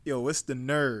Yo, what's the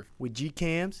nerve? With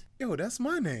Gcamz. Yo, that's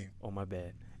my name. Oh, my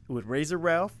bad. With Razor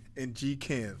Ralf. And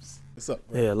Gcamz. What's up,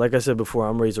 bro? Yeah, like I said before,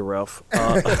 I'm Razor Ralf.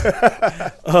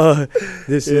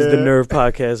 This is the Nerve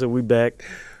Podcast, and we back.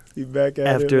 We back at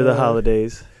after the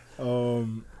holidays.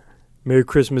 Merry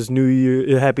Christmas, New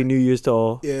Year, Happy New Year's to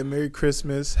all. Yeah, Merry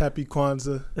Christmas, Happy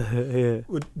Kwanzaa.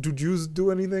 Yeah. Do Jews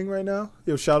do anything right now?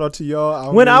 Yo, shout out to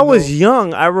y'all. When I was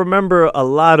young, I remember a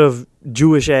lot of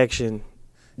Jewish action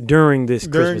during this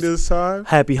Christmas. During this time?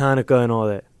 Happy Hanukkah and all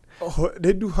that. Oh,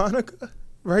 they do Hanukkah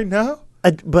right now?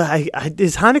 But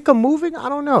is Hanukkah moving? I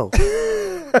don't know.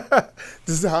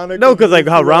 Does Hanukkah no, because like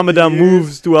how Ramadan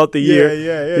moves throughout the year.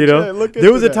 Yeah. You know,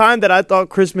 there was a time that I thought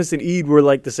Christmas and Eid were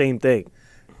like the same thing.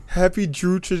 Happy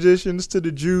Jew traditions to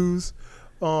the Jews,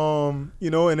 and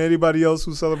anybody else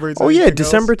who celebrates. Oh yeah,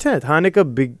 December 10th.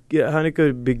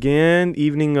 Hanukkah began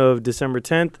evening of December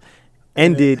 10th,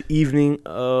 ended evening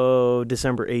of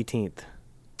December 18th.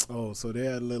 Oh, so they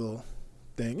had a little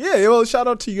thing. Yeah, well, shout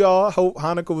out to y'all. I hope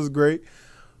Hanukkah was great.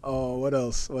 What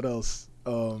else?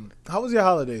 How was your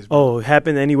holidays, bro? Oh, it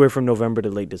happened anywhere from November to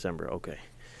late December. Okay.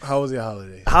 How was your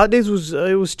holidays? Holidays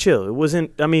was chill. It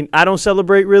wasn't. I mean, I don't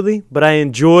celebrate really, but I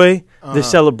enjoy the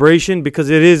celebration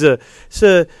because it's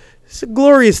a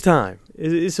glorious time.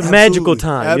 It's a magical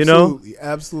time.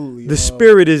 Absolutely. The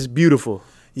spirit is beautiful.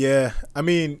 Yeah, I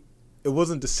mean, it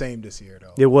wasn't the same this year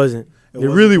though. It wasn't. It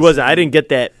really wasn't. I didn't get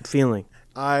that feeling.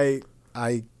 I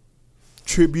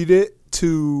attribute it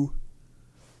to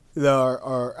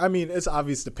it's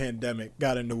obvious the pandemic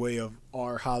got in the way of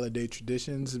our holiday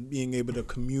traditions and being able to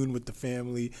commune with the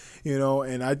family,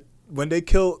 and when they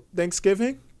killed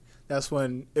Thanksgiving, that's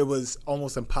when it was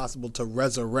almost impossible to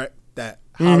resurrect that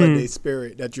holiday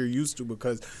spirit that you're used to,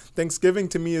 because Thanksgiving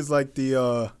to me is like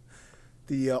the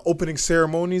opening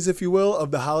ceremonies, if you will,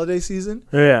 of the holiday season.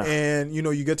 Yeah. And,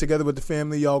 you get together with the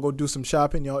family, y'all go do some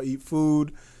shopping, y'all eat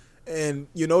food. And,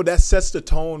 that sets the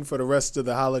tone for the rest of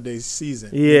the holiday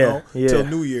season, till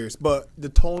New Year's. But the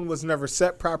tone was never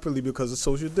set properly because of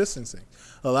social distancing.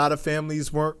 A lot of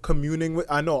families weren't communing with.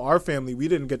 I know our family, we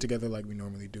didn't get together like we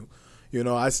normally do.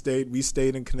 We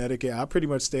stayed in Connecticut. I pretty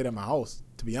much stayed at my house,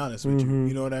 to be honest with you.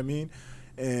 You know what I mean?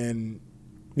 And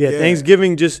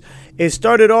Thanksgiving it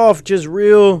started off just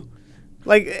real.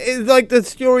 It's like the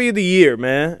story of the year,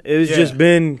 man. It's just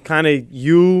been kind of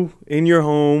you in your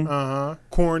home.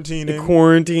 Quarantining.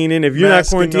 If you're not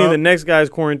quarantining, the next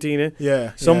guy's quarantining.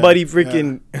 Yeah. Somebody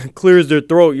freaking clears their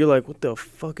throat. You're like, what the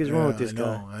fuck is wrong with this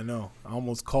guy? I know. I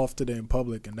almost coughed today in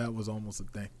public, and that was almost a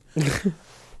thing.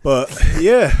 But,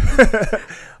 yeah.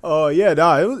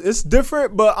 It's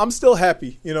different, but I'm still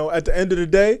happy. At the end of the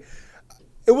day,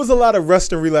 it was a lot of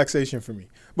rest and relaxation for me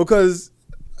because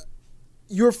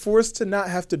you're forced to not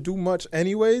have to do much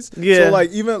anyways. Yeah. So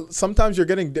even sometimes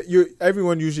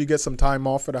everyone usually gets some time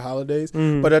off for the holidays,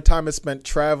 but that time is spent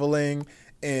traveling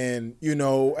and, your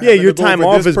time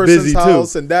off is busy too.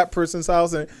 And that person's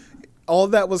house, and all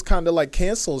that was kind of like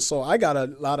canceled. So I got a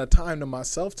lot of time to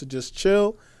myself to just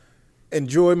chill,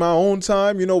 enjoy my own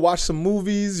time, watch some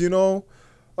movies, had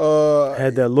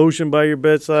that lotion by your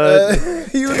bedside.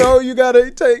 You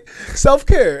gotta take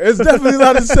self-care. It's definitely a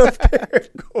lot of self-care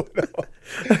going on.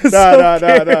 Nah.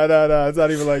 It's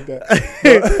not even like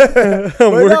that.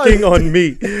 I'm working on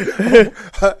me.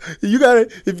 You gotta.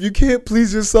 If you can't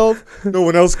please yourself, no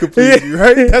one else can please you.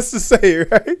 Right? That's the saying,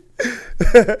 right?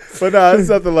 But it's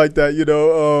nothing like that.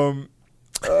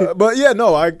 But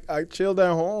I chilled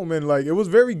at home and it was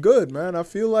very good, man. I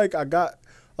feel like I got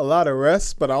a lot of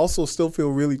rest, but I also still feel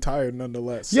really tired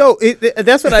nonetheless. Yo,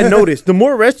 that's what I noticed. The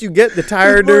more rest you get, the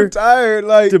more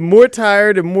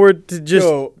tired, the more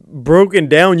broken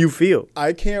down you feel.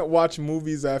 I can't watch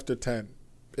movies after 10.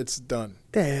 It's done.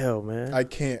 The hell, man. I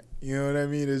can't. You know what I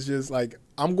mean? It's just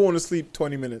I'm going to sleep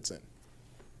 20 minutes in.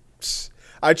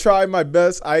 I tried my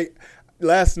best.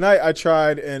 Last night I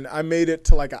tried and I made it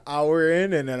to an hour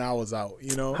in and then I was out,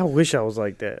 I wish I was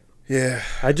like that. Yeah.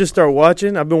 I just started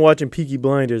watching. I've been watching Peaky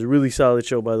Blinders. Really solid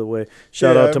show, by the way.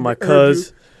 Shout out to my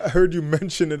cuz. I heard you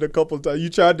mention it a couple of times. You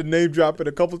tried to name drop it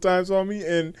a couple of times on me,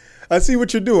 and I see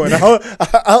what you're doing.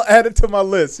 I'll add it to my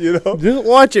list, Just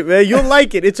watch it, man. You'll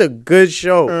like it. It's a good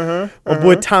show. My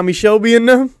boy Tommy Shelby and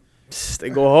them, they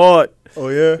go hard. Oh,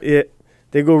 yeah? Yeah.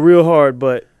 They go real hard,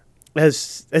 but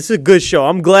it's a good show.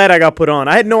 I'm glad I got put on.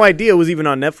 I had no idea it was even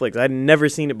on Netflix. I'd never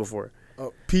seen it before.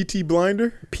 PT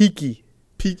Blinder? Peaky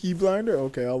Blinder?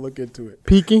 Okay, I'll look into it.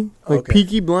 Peaky?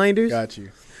 Peaky Blinders? Got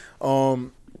you.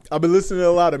 I've been listening to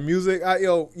a lot of music.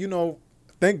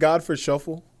 Thank God for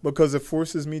Shuffle because it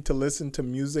forces me to listen to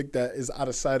music that is out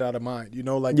of sight, out of mind.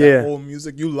 That old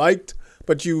music you liked,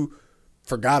 but you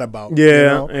forgot about.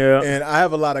 Yeah. And I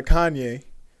have a lot of Kanye.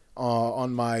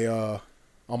 on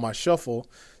my shuffle.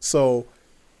 So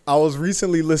I was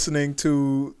recently listening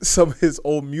to some of his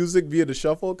old music via the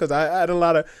shuffle because I had a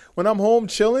lot of, when I'm home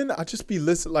chilling, I just be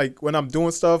listening, like when I'm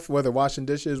doing stuff, whether washing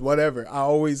dishes, whatever, I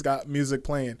always got music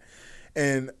playing.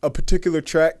 And a particular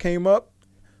track came up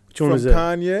from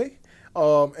Kanye,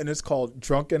 and it's called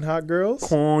Drunken Hot Girls.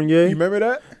 Kanye. You remember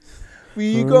that?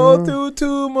 We go through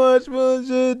too much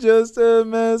bullshit just to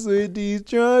mess with these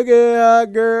drunken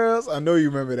hot girls. I know you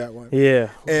remember that one. Yeah.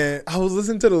 And I was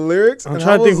listening to the lyrics. I'm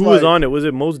trying to think who was on it. Was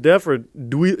it Mos Def or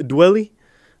Dwelly?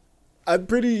 I'm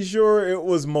pretty sure it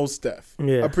was Mos Def.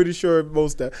 Yeah. I'm pretty sure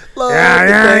Mos Def.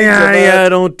 Yeah.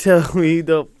 Don't tell me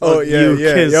the fuck you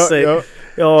can say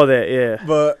all that. Yeah.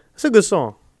 But it's a good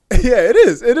song. Yeah, it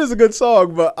is. It is a good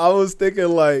song. But I was thinking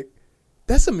like,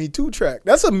 that's a Me Too track.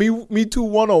 That's a Me Too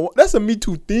 101. That's a Me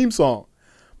Too theme song.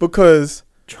 Because,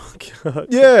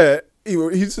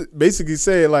 he's basically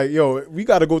saying, like, yo, we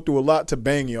got to go through a lot to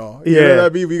bang y'all. You know what I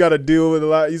mean? We got to deal with a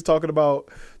lot. He's talking about,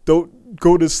 don't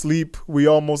go to sleep. We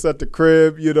almost at the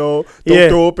crib, Don't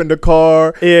throw up in the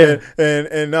car. Yeah.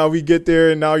 And now we get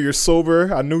there and now you're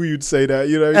sober. I knew you'd say that.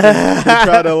 You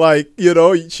try to, like,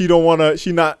 she don't want to,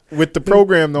 she not with the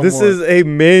program no more. This is a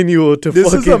manual to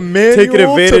taking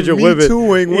advantage of women.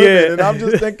 Me-tooing women. Yeah. And I'm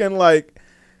just thinking, like,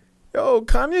 yo,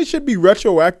 Kanye should be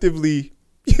retroactively,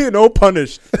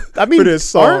 punished for this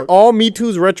song. Aren't all Me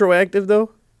Too's retroactive,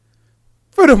 though?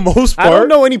 For the most part. I don't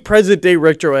know any present day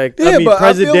retroactive. Yeah,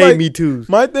 present day Me Too's.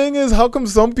 My thing is, how come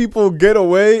some people get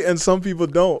away and some people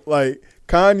don't? Like,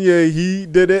 Kanye, he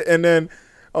did it. And then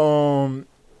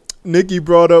Nicki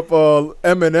brought up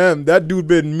Eminem. That dude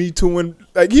been Me Tooing.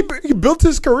 Like, he built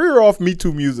his career off Me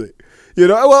Too music.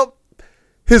 Well,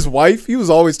 his wife, he was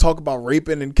always talking about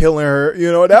raping and killing her.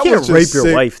 That you was just rape sick.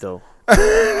 your wife, though.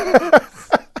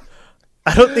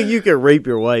 I don't think you can rape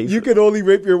your wife. You can only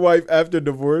rape your wife after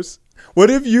divorce.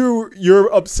 What if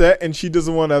you're upset and she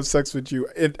doesn't want to have sex with you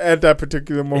at that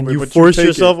particular moment? And you but force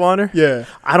yourself on her? Yeah.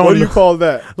 I don't know. What do you call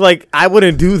that? Like, I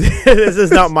wouldn't do that. This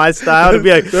is not my style to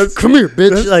be like, come here,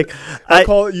 bitch. Like,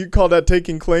 you call that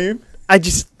taking claim? I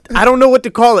don't know what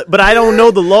to call it, but I don't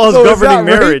know the laws governing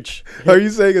marriage. Are you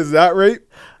saying is that rape?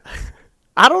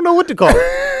 I don't know what to call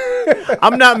it.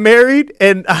 I'm not married,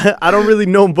 and I don't really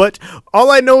know much. All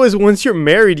I know is once you're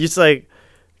married, it's like,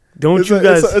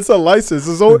 it's a license.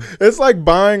 It's like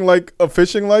buying like a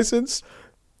fishing license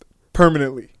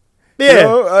permanently.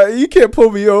 Yeah, you can't pull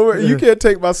me over. You can't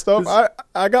take my stuff.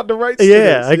 I got the rights.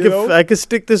 Yeah, to this, I could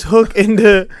stick this hook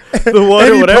into the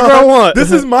water, whatever I want.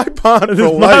 This is my pond for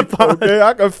life. Okay,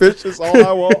 I can fish this all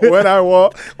I want, when I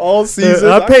want, all seasons.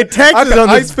 I pay taxes on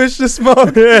this. Ice fish this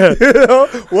month. Yeah,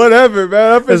 whatever,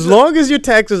 man. As long as your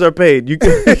taxes are paid, you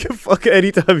can fuck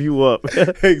anytime you want.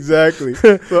 Exactly.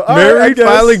 So, married,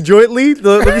 filing jointly.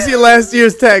 Let me see last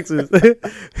year's taxes.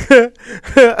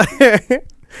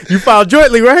 You filed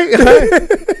jointly, right?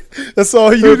 That's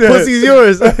all you did. Pussy's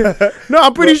yours. No,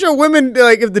 I'm pretty sure women,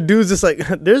 like, if the dude's just like,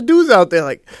 there's dudes out there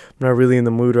like, I'm not really in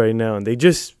the mood right now, and they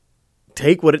just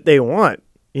take what they want.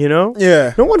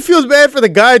 Yeah. No one feels bad for the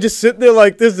guy just sitting there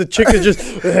like this. The chick is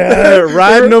just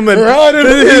riding him and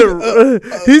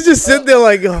he's just sitting there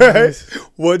like,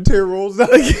 one tear rolls out.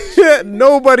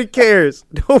 Nobody cares.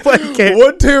 Nobody cares.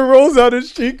 One tear rolls out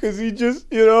his cheek because he just,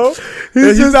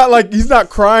 he's not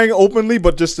crying openly,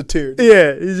 but just a tear.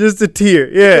 Yeah, he's just a tear.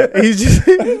 Yeah, he's just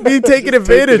being taken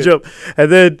advantage of.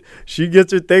 And then she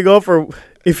gets her thing off, or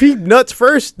if he nuts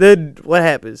first, then what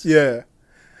happens? Yeah.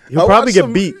 He'll probably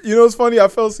get beat. It's funny. I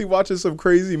fell asleep watching some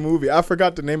crazy movie. I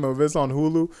forgot the name of it. It's on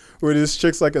Hulu, where this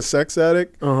chick's like a sex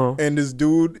addict, and this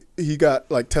dude, he got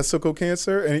like testicle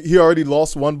cancer, and he already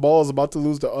lost one ball, is about to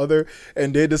lose the other,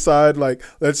 and they decide like,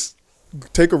 let's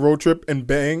take a road trip and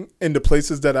bang in the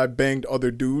places that I banged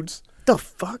other dudes. The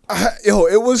fuck?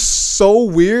 It was so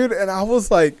weird, and I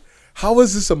was like, how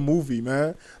is this a movie,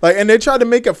 man? Like, and they tried to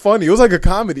make it funny. It was like a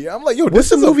comedy. I'm like, what's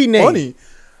the movie name? Funny.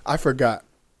 I forgot.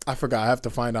 I have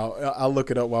to find out. I'll look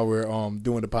it up while we're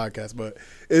doing the podcast. But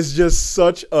it's just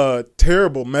such a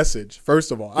terrible message,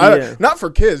 first of all. Not for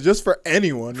kids, just for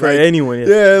anyone. For anyone,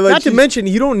 yeah. Like, not to mention,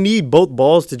 you don't need both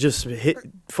balls to just hit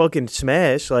fucking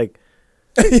smash. Like,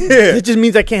 it just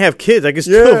means I can't have kids. I can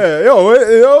still.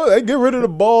 Yeah, get rid of the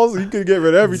balls. You can get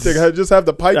rid of everything. I just have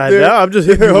the pipe there. I'm just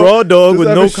hitting raw dog with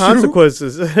no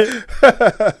consequences.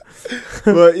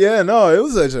 But yeah, no, it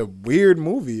was such a weird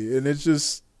movie. And it's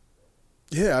just...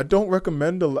 Yeah, I don't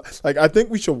recommend I think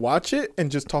we should watch it and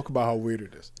just talk about how weird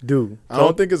it is. Dude. I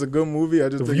don't think it's a good movie. I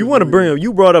just think you want to bring up,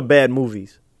 you brought up bad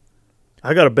movies.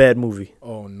 I got a bad movie.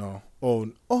 Oh, no. Oh,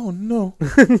 no.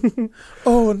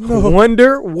 Oh, no.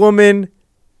 Wonder Woman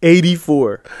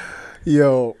 84.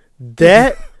 Yo.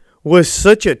 That was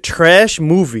such a trash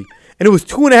movie. And it was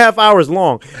 2.5 hours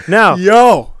long. Now,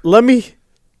 let me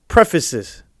preface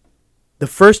this. The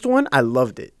first one, I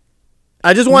loved it.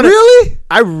 I just want to. Really?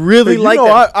 I really like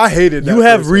that. I hated that. You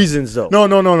have reasons, though.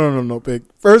 No, Big.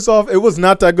 First off, it was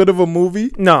not that good of a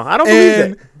movie. No, I don't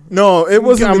believe that. No, it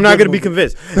wasn't. I'm not going to be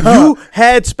convinced. You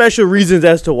had special reasons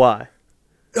as to why.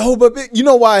 Oh, but you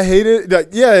know why I hate it?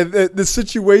 The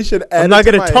situation. I'm not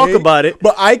going to talk about it.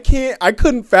 But I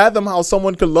couldn't fathom how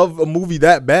someone could love a movie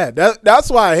that bad. That's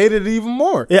why I hated it even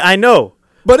more. Yeah, I know.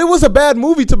 But it was a bad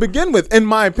movie to begin with, in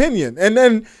my opinion. And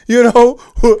then,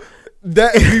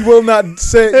 that we will not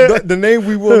say, the name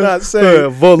we will not say.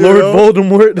 Lord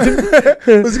Voldemort.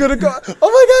 was going to go, oh my God,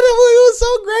 that movie was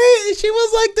so great. She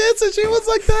was like this and she was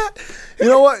like that. You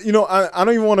know what? I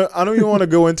don't even want to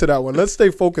go into that one. Let's stay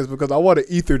focused because I want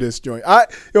to ether this joint.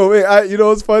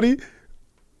 It's funny.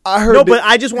 I heard but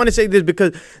I just want to say this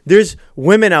because there's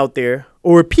women out there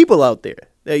or people out there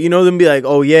that them be like,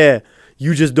 oh yeah,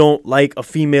 you just don't like a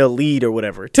female lead or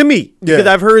whatever. To me, because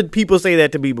I've heard people say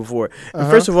that to me before. And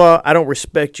first of all, I don't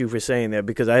respect you for saying that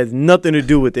because I had nothing to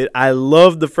do with it. I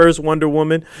loved the first Wonder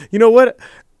Woman. You know what?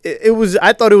 It was.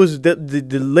 I thought it was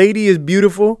the lady is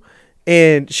beautiful.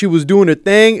 And she was doing her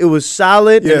thing. It was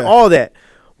solid and all that.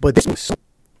 But this was so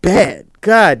bad.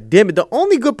 God damn it. The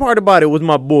only good part about it was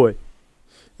my boy.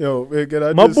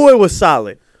 My boy was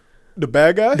solid. The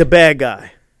bad guy? The bad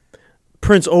guy.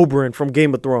 Prince Oberyn from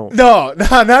Game of Thrones. No,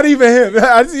 not even him.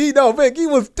 Vic, he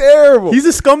was terrible. He's a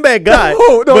scumbag guy.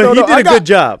 But he did a good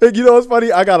job. Vic, you know what's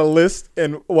funny? I got a list.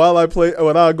 And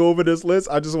when I go over this list,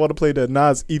 I just want to play the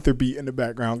Nas Ether beat in the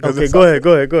background. Okay, go ahead.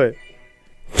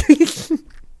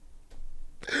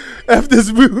 F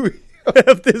this movie.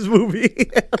 F this movie.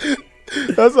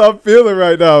 That's how I'm feeling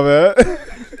right now, man.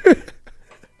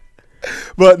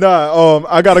 But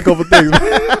I got a couple things.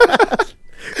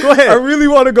 Go ahead. I really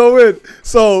want to go in.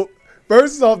 So,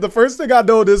 first off, the first thing I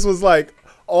noticed was like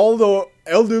all the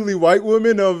elderly white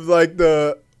women of like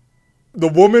the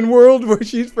woman world where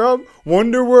she's from,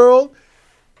 Wonder World.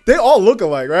 They all look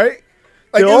alike, right?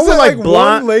 Like, is it like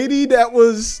blonde one lady that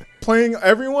was playing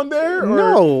everyone there? Or?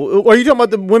 No. Are you talking about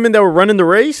the women that were running the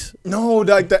race? No,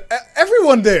 like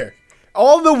everyone there.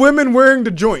 All the women wearing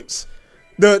the joints,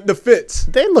 the fits.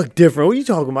 They look different. What are you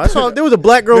talking about? I saw there was a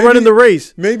black girl running the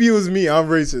race. Maybe it was me. I'm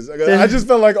racist. I just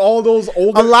felt like all those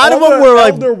older, a lot of them were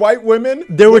like older white women.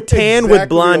 They were tan with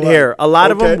blonde hair. A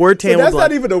lot of them were tan with blonde. That's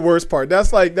not even the worst part.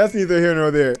 That's neither here nor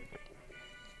there.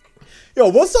 Yo,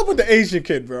 what's up with the Asian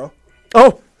kid, bro?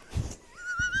 Oh.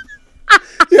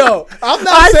 Yo,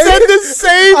 I said the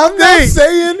same thing. I'm not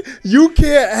saying you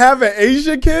can't have an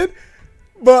Asian kid,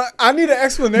 but I need an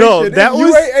explanation. No, if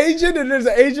you ain't Asian and there's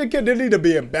an Asian kid, there need to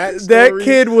be a backstory. That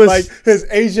kid was like his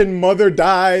Asian mother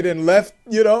died and left.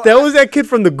 That was that kid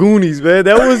from the Goonies, man.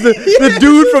 That was the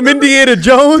dude from Indiana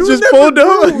Jones just pulled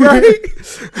up, right?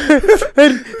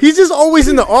 And he's just always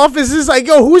in the office. It's like,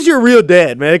 yo, who's your real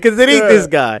dad, man? Because it ain't this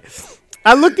guy.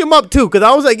 I looked him up too because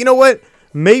I was like, you know what?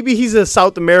 Maybe he's a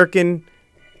South American.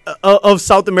 Of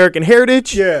South American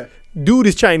heritage. Yeah. Dude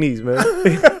is Chinese, man.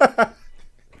 I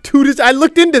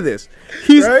looked into this.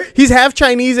 He's half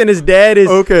Chinese and his dad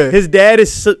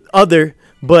is other,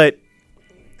 but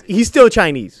he's still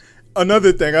Chinese.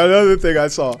 Another thing I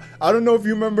saw. I don't know if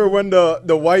you remember when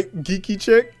the white geeky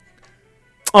chick.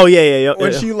 Oh yeah.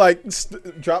 When she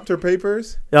dropped her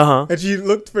papers. And she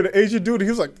looked for the Asian dude. And he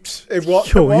was like,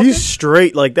 he's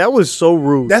straight. Like that was so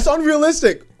rude. That's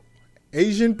unrealistic.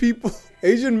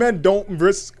 Asian men don't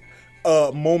risk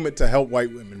a moment to help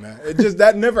white women, man.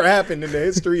 That never happened in the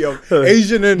history of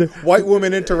Asian and white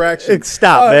women interaction.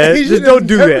 Stop, man. Just don't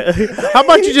do that. How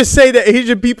about you just say that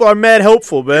Asian people are mad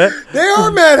helpful, man? They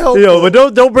are mad helpful. But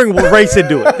don't bring race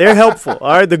into it. They're helpful. All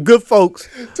right, the good folks.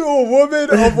 To a woman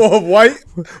of white.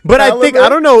 But caliber? I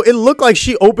don't know. It looked like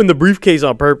she opened the briefcase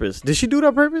on purpose. Did she do it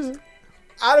on purpose?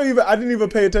 I didn't even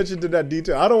pay attention to that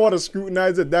detail. I don't want to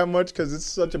scrutinize it that much because it's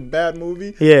such a bad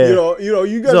movie. Yeah,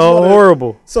 you guys. So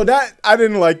horrible. So that I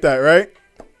didn't like that, right?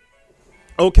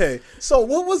 Okay, so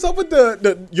what was up with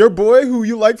your boy who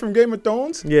you like from Game of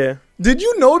Thrones? Yeah. Did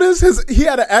you notice he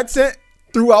had an accent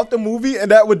throughout the movie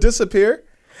and that would disappear?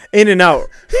 In and out.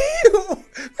 Man,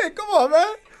 come on,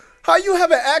 man. How you have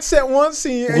an accent one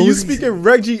scene and you speaking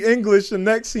Reggie English the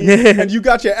next scene and you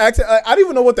got your accent? I didn't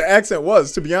even know what the accent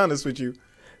was, to be honest with you.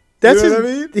 That's what I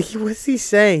mean? What's he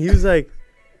saying? He was like,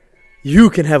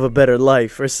 you can have a better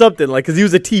life or something, like, because he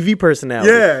was a TV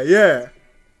personality. Yeah.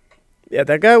 Yeah,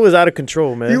 that guy was out of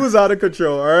control, man. He was out of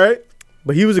control, all right?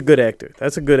 But he was a good actor.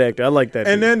 That's a good actor. I like that.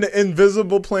 And then the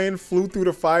invisible plane flew through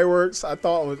the fireworks. I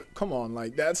thought, come on,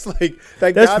 like that's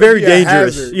very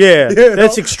dangerous. Yeah,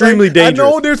 that's extremely dangerous.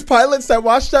 I know there's pilots that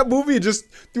watch that movie and just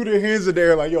threw their hands in the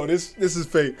air like, yo, this is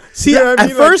fake. See, you know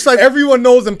at first, like everyone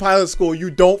knows in pilot school,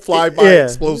 you don't fly by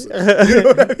explosives. You know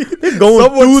what I mean? They're going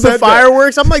through the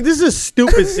fireworks. I'm like, this is a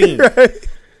stupid scene. Right?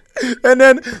 And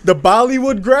then the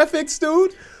Bollywood graphics,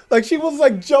 dude. Like, she was,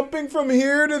 like, jumping from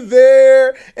here to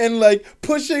there and, like,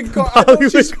 pushing cars.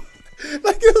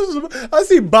 I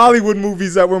see Bollywood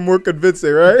movies that were more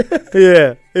convincing, right?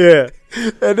 Yeah.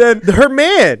 And then her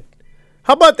man.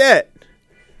 How about that?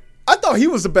 I thought he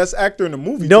was the best actor in the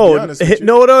movie, to be honest with you.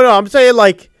 No. I'm saying,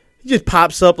 like, he just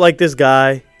pops up like this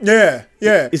guy. Yeah.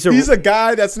 He's a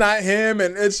guy that's not him,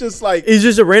 and it's just like... He's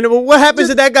just a random... What happens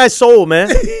to that guy's soul, man?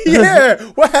 Yeah.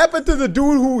 What happened to the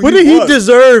dude who What did he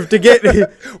deserve to get...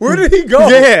 Where did he go?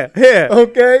 Yeah.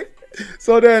 Okay.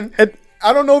 So then,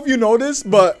 I don't know if you know this,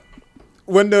 but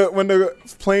when the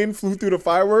plane flew through the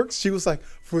fireworks, she was like,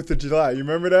 4th of July. You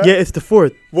remember that? Yeah, it's the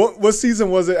 4th. What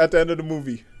season was it at the end of the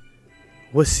movie?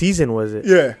 What season was it?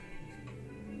 Yeah.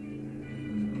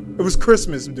 It was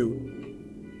Christmas, dude.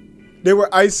 They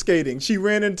were ice skating. She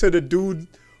ran into the dude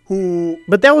who...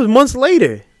 But that was months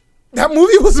later. That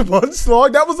movie was months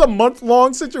long? That was a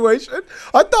month-long situation?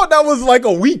 I thought that was like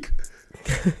a week.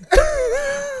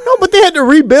 No, but they had to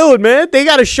rebuild, man. They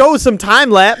got to show some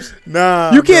time lapse.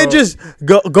 Nah, you can't just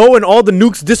go and all the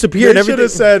nukes disappear and everything. They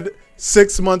should have said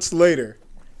 6 months later.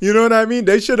 You know what I mean?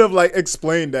 They should have, like,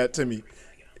 explained that to me.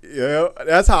 Yeah,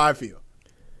 that's how I feel.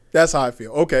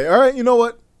 Okay, all right, you know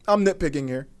what? I'm nitpicking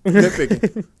here.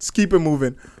 Let's keep it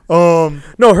moving.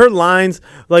 No, her lines,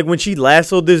 like when she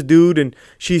lassoed this dude and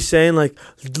she's saying like,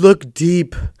 look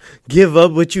deep, give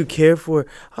up what you care for.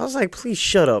 I was like, please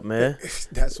shut up, man.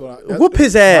 Whoop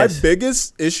his ass. My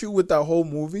biggest issue with that whole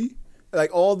movie,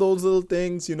 like all those little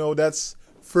things, you know, that's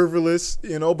frivolous,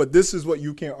 you know, but this is what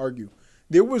you can't argue.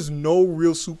 There was no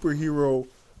real superhero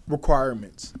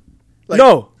requirements. Like,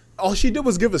 no. All she did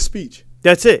was give a speech.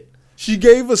 That's it. She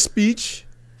gave a speech.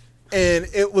 And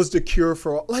it was the cure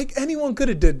for all. Like, anyone could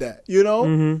have did that, you know?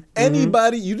 Mm-hmm.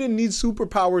 Anybody, you didn't need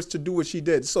superpowers to do what she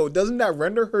did. So doesn't that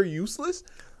render her useless?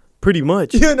 Pretty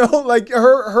much. You know, like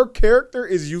her character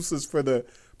is useless for the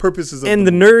purposes of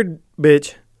the nerd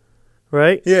bitch,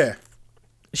 right? Yeah.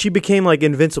 She became like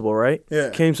invincible, right? Yeah.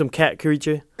 Became some cat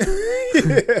creature.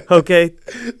 Yeah. Okay.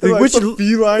 Like some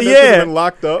feline that should have been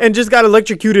locked up. And just got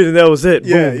electrocuted and that was it.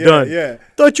 Yeah, boom, done. Yeah.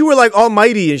 Thought you were like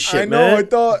almighty and shit, man. I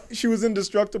thought she was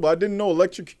indestructible. I didn't know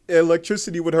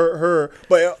electricity would hurt her,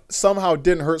 but it somehow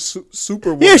didn't hurt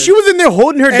Superwoman. Yeah, she was in there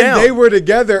holding her down. And they were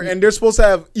together, and they're supposed to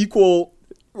have equal,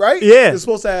 right? Yeah. They're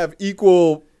supposed to have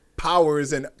equal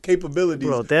powers and capabilities.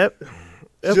 Bro, that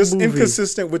just movie.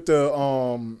 Inconsistent with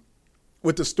the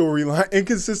storyline,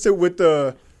 inconsistent with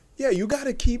you got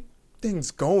to keep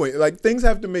things going. Like, things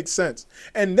have to make sense.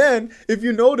 And then, if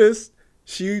you notice,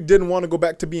 she didn't want to go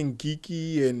back to being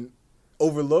geeky and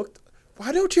overlooked.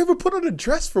 Why don't you ever put on a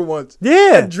dress for once?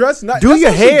 Yeah. Dress nice. Do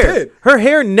your hair. Her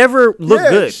hair never looked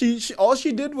good. She all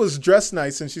she did was dress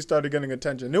nice and she started getting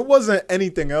attention. It wasn't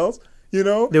anything else, you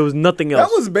know? There was nothing else.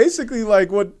 That was basically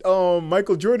like what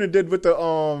Michael Jordan did with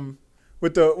the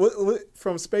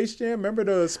from Space Jam. Remember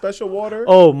the special water?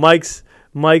 Oh, Mike's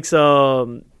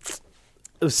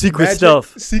secret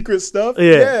stuff. Secret stuff?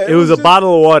 Yeah. It was a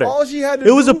bottle of water. All she had to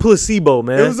It was a placebo,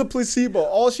 man. It was a placebo.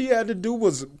 All she had to do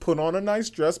was put on a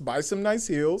nice dress, buy some nice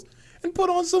heels, and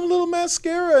put on some little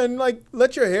mascara and like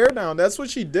let your hair down. That's what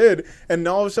she did. And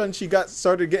all of a sudden she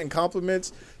started getting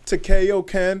compliments. Takeo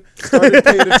Ken started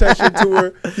paying attention to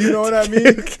her. You know what I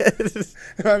mean?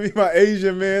 I mean, my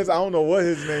Asian man's, I don't know what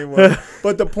his name was.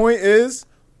 But the point is,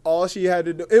 all she had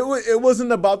to do, it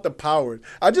wasn't about the powers.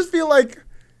 I just feel like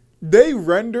they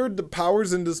rendered the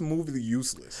powers in this movie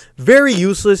useless. Very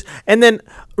useless. And then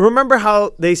remember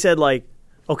how they said, like,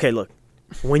 okay, look,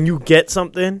 when you get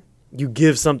something, you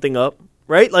give something up,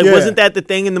 right? Like, wasn't that the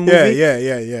thing in the movie?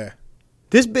 Yeah.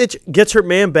 This bitch gets her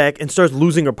man back and starts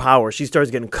losing her power. She starts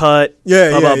getting cut.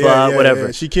 Whatever.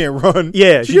 Yeah. She can't run.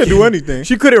 Yeah. She can't do anything.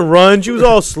 She couldn't run. She was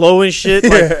all slow and shit.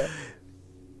 Like,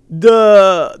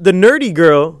 the nerdy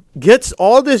girl gets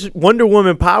all this Wonder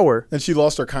Woman power. And she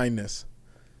lost her kindness.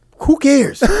 Who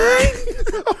cares?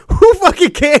 Who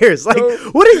fucking cares? Like,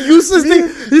 what a useless thing.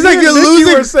 He's like, you're losing.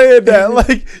 You were saying that.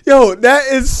 Like, yo,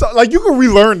 that is like, you can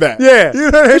relearn that. Yeah.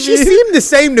 You know what I mean? She seemed the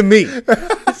same to me.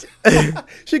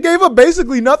 She gave up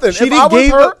basically nothing. She didn't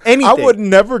give up anything. I would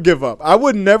never give up. I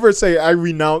would never say I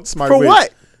renounce my For wish.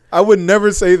 what? I would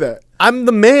never say that. I'm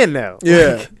the man now.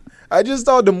 Yeah. I just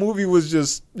thought the movie was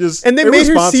just and they made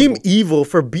her seem evil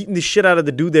for beating the shit out of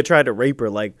the dude that tried to rape her.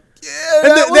 Like, yeah,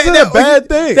 that wasn't a bad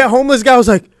thing. That homeless guy was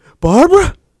like,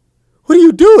 Barbara, what are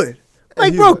you doing?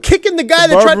 Like, bro, kicking the guy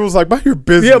that tried. Barbara was like, mind your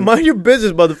business. Yeah, mind your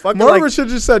business, motherfucker. Barbara should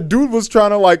have just said, dude was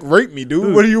trying to, like, rape me,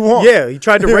 dude. What do you want? Yeah, he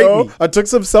tried to rape me. I took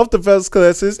some self-defense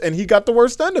classes, and he got the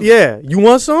worst end of it. Yeah, you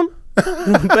want some?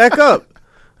 Back up.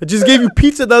 I just gave you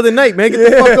pizza the other night, man.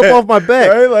 Get the fuck up off my back.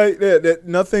 Right? Like, that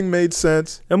nothing made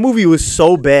sense. That movie was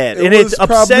so bad. And it's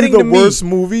upsetting to me. It was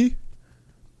probably the worst movie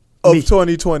of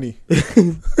 2020.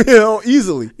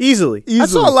 Easily. I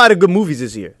saw a lot of good movies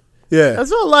this year. Yeah. I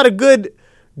saw a lot of good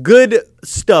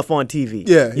stuff on TV.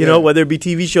 Yeah. You know, whether it be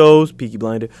TV shows, Peaky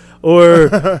Blinder, or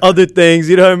other things,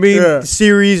 you know what I mean? Yeah.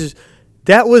 Series.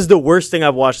 That was the worst thing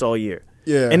I've watched all year.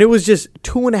 Yeah. And it was just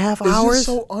 2.5 hours. It's just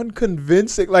so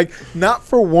unconvincing. Like, not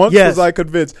for once was I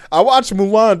convinced. I watched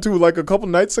Mulan, too, like a couple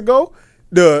nights ago.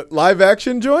 The live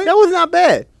action joint. That was not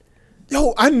bad.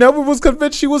 Yo, I never was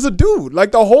convinced she was a dude.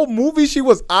 Like, the whole movie, she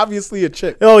was obviously a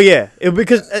chick. Oh, yeah.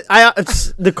 Because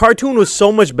the cartoon was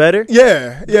so much better.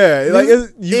 Yeah. Like,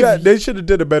 they should have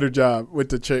did a better job with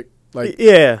the chick. Like,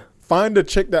 find a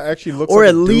chick that actually looks or like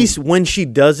at least when she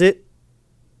does it,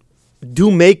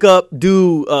 do makeup,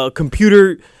 do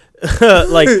computer,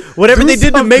 like whatever they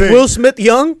did to make Will Smith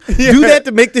young. Do that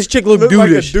to make this chick look dudish. Like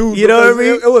a dude, you know what I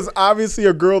mean? It was obviously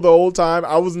a girl the whole time.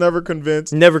 I was never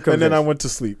convinced. And then I went to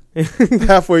sleep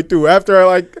halfway through. After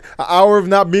like an hour of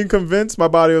not being convinced, my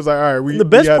body was like, all right, the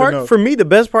best part for me, the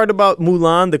best part about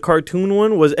Mulan, the cartoon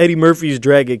one, was Eddie Murphy's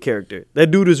dragon character.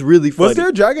 That dude is really funny. Was there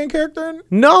a dragon character in it?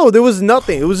 No, there was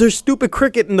nothing. It was her stupid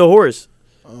cricket and the horse.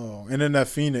 Oh, and then that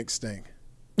Phoenix thing.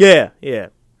 Yeah.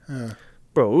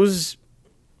 Bro, it was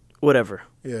whatever.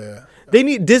 Yeah.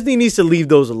 Disney needs to leave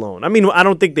those alone. I mean, I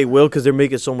don't think they will because they're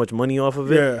making so much money off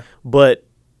of it. Yeah. But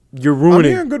you're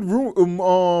ruining. I'm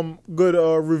hearing good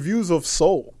reviews of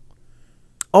Soul.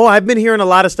 Oh, I've been hearing a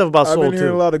lot of stuff about Soul too. I've been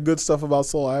hearing a lot of good stuff about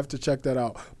Soul. I have to check that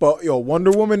out. But Wonder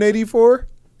Woman 84,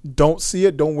 don't see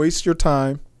it. Don't waste your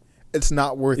time. It's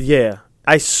not worth it. Yeah.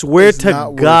 I swear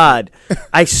to God.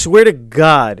 I swear to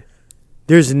God.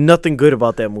 There's nothing good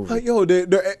about that movie. Like,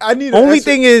 I need. Only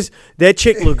thing is that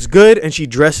chick looks good and she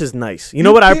dresses nice. You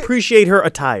know what? I appreciate her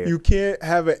attire. You can't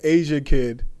have an Asian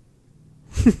kid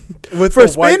with a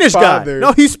Spanish guy.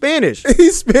 No, he's Spanish.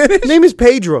 He's Spanish. His name is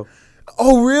Pedro.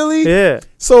 Oh, really? Yeah.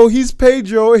 So he's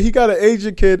Pedro. He got an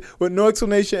Asian kid with no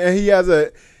explanation, and he has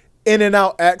a in and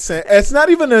out accent. It's not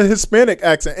even a Hispanic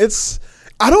accent.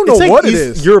 I don't know what it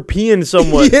is. European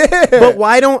somewhat. Yeah. But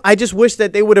I just wish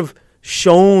that they would have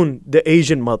shown the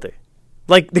Asian mother.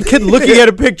 Like the kid looking at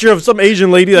a picture of some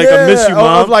Asian lady like, I miss you,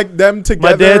 Mom. Of like them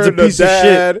together. My dad's a piece of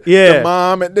shit. Yeah. The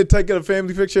mom, and they're taking a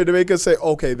family picture to make us say,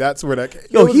 okay, that's where that kid.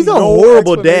 He's a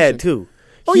horrible dad too.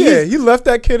 Oh, he left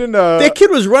that kid in the... That kid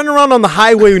was running around on the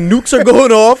highway when nukes are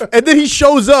going off, and then he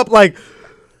shows up like...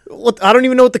 I don't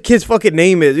even know what the kid's fucking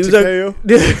name is. He was like...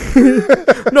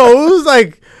 No,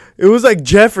 it was like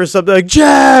Jeff or something. Like,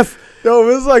 Jeff! No,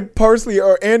 it was like Parsley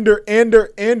or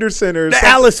Anderson or something.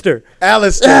 Alistair.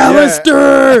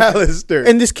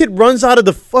 And this kid runs out of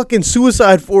the fucking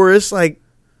suicide forest like,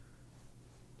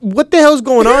 what the hell's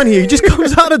going on here? He just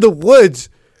comes out of the woods.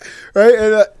 Right?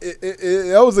 And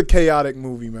that was a chaotic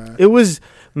movie, man. It was,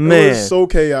 man. It was so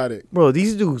chaotic. Bro,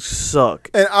 these dudes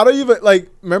suck. And I don't even,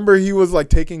 remember he was,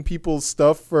 taking people's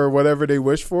stuff for whatever they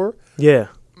wish for? Yeah.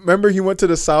 Remember he went to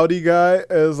the Saudi guy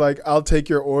and was like, I'll take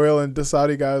your oil. And the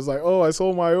Saudi guy was like, oh, I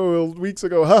sold my oil weeks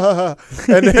ago. Ha, ha, ha.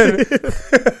 And then,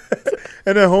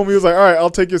 and then homie was like, all right, I'll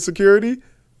take your security.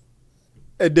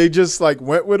 And they just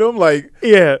went with him.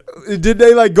 Yeah. Did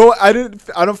they go? I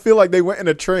don't feel like they went in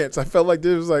a trance. I felt like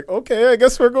they was like, okay, I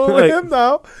guess we're going with him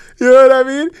now. You know what I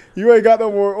mean? You ain't got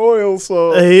no more oil,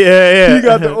 so yeah. You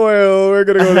got the oil. We're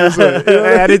gonna go this way. You know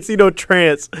I didn't see no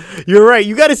trance. You're right.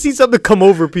 You got to see something come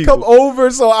over people. Come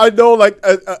over, so I know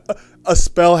a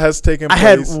spell has taken place. I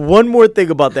had one more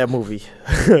thing about that movie.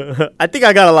 I think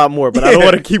I got a lot more, but I don't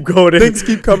want to keep going in. Things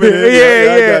keep coming in.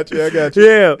 Yeah. I got you.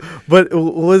 Yeah, but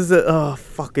was it? Oh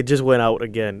fuck! It just went out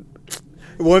again.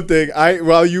 One thing,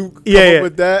 while you come up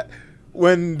with that,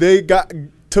 when they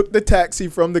took the taxi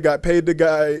from the guy, paid the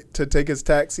guy to take his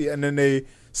taxi, and then they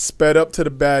sped up to the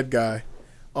bad guy,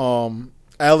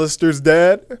 Alistair's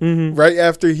dad, right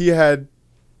after he had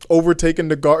overtaken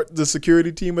the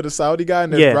security team of the Saudi guy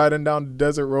and then riding down the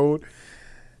desert road.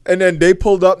 And then they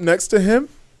pulled up next to him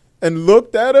and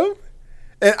looked at him.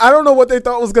 And I don't know what they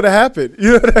thought was going to happen.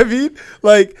 You know what I mean?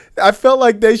 I felt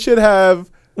like they should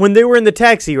have... When they were in the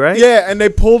taxi, right? Yeah, and they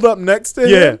pulled up next to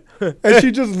him. And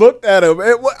she just looked at him.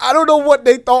 I don't know what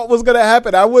they thought was going to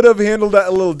happen. I would have handled that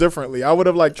a little differently. I would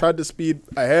have like tried to speed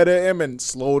ahead of him and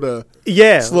slow it down.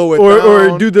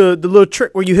 Or do the little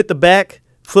trick where you hit the back,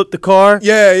 flip the car.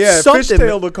 Yeah.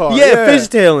 Fishtail the car. Yeah,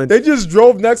 fishtailing. They just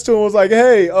drove next to him and was like,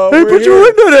 hey, put your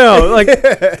window down.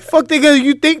 Like, fuck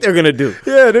you think they're going to do?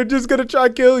 Yeah, they're just going to try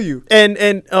to kill you. And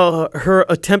her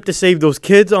attempt to save those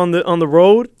kids on the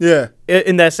road. Yeah.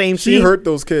 In that same scene. She hurt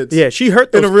those kids. Yeah, she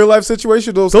hurt those. In a real life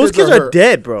situation, those kids are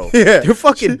dead, bro. Yeah. They're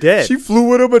fucking dead. She flew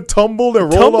with them and tumbled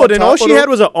and rolled on top and all she had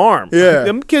was an arm.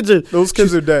 Yeah. Those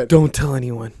kids are dead. Don't tell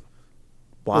anyone.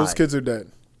 Why? Those kids are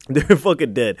dead. They're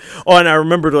fucking dead. Oh, and I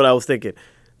remembered what I was thinking.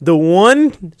 The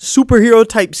one superhero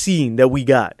type scene that we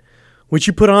got, when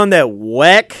she put on that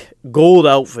whack gold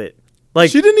outfit.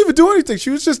 Like, she didn't even do anything. She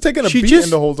was just taking a beating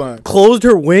the whole time. Closed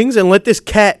her wings and let this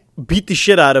cat beat the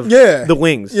shit out of the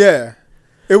wings. Yeah.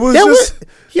 It was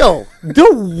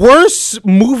the worst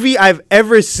movie I've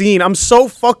ever seen. I'm so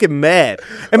fucking mad.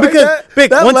 And because,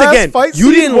 Vic, once again,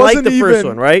 you didn't like the first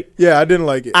one, right? Yeah, I didn't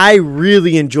like it. I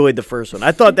really enjoyed the first one.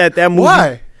 I thought that movie.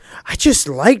 Why? I just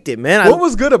liked it, man. What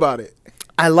was good about it?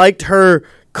 I liked her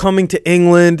coming to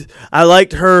England. I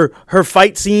liked her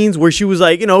fight scenes where she was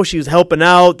like, she was helping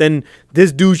out. Then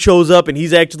this dude shows up and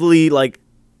he's actually like,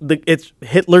 it's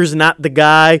Hitler's not the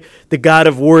guy. The god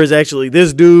of war is actually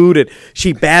this dude, and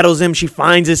she battles him. She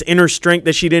finds this inner strength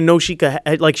that she didn't know she could.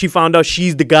 Like, she found out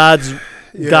she's the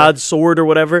god's sword or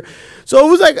whatever. So it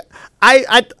was like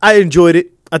I enjoyed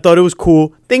it. I thought it was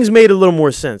cool. Things made a little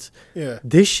more sense. Yeah,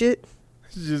 this shit,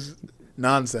 it's just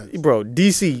nonsense, bro.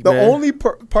 DC. The only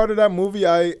part of that movie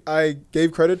I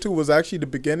gave credit to was actually the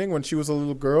beginning when she was a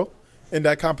little girl in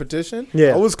that competition.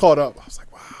 Yeah, I was caught up. I was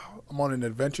like, wow. I'm on an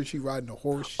adventure. She riding a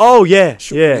horse.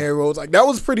 Shooting arrows. Like, that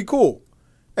was pretty cool.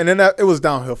 And then it was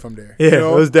downhill from there.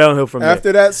 Yeah, it was downhill from there.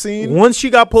 After that scene, once she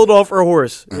got pulled off her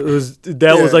horse, it was like the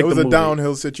movie. It was a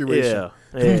downhill situation. Yeah.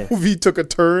 The movie took a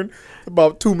turn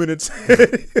about 2 minutes.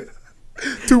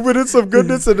 2 minutes of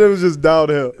goodness, and it was just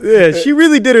downhill. Yeah, she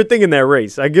really did her thing in that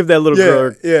race. I give that little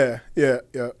girl. Yeah.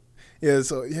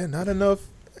 So not enough.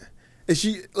 And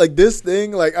she like this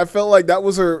thing. Like, I felt like that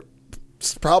was her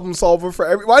problem solver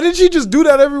for why didn't she just do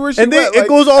that everywhere she went? And then it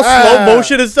goes all slow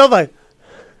motion and stuff like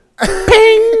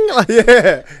ping. Like,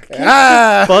 get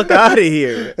the fuck out of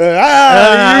here.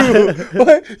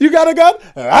 You got a gun?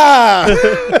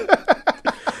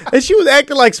 And she was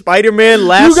acting like Spider-Man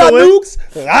lassoing. You got nukes?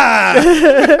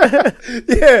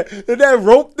 And that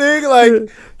rope thing,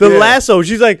 like the lasso.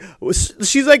 She's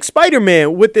like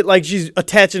Spider-Man with it, like she's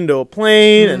attaching to a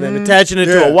plane and then attaching it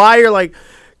to a wire, like.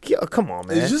 Come on,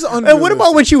 man. It's just and what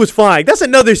about when she was flying? That's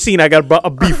another scene I got a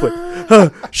beef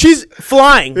with. She's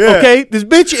flying, okay? This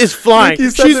bitch is flying.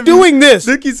 She's doing this.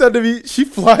 Nikki said to me, she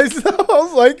flies now. I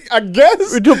was like, I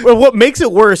guess. What makes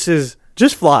it worse is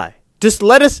just fly. Just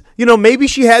let us, maybe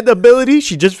she had the ability.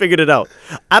 She just figured it out.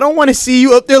 I don't want to see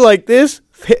you up there like this,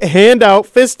 hand out,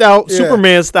 fist out,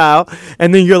 Superman style.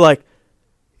 And then you're like,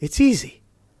 it's easy.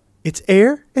 It's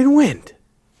air and wind.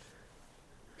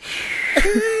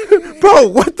 Bro,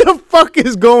 what the fuck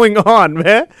is going on,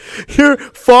 man? You're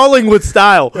falling with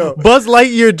style. Yo, Buzz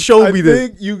Lightyear showed me this. I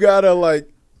think you gotta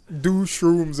do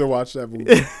shrooms and watch that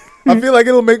movie. I feel like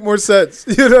it'll make more sense.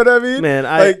 You know what I mean?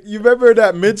 Man, you remember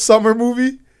that Midsummer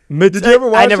movie? Did you ever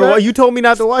watch that? You told me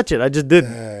not to watch it. I just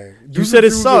didn't. You said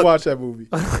it sucked. Watch that movie.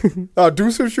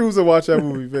 Do some shrooms and watch that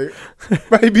movie, babe.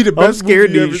 Might be the best. I'm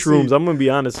scared movie to eat shrooms. Seen. I'm gonna be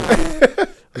honest with you.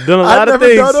 I've done a lot of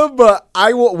things. I've never done them, but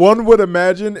one would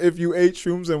imagine if you ate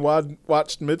shrooms and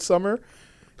watched Midsummer,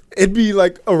 it'd be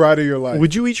like a ride of your life.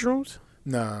 Would you eat shrooms?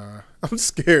 Nah, I'm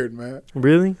scared, man.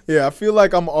 Really? Yeah, I feel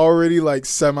like I'm already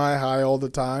semi-high all the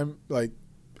time,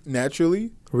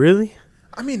 naturally. Really?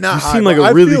 I mean, not you high. Seem like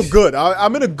I really feel good.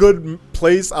 I'm in a good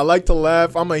place. I like to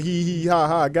laugh. I'm a hee ha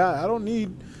ha guy. I don't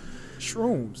need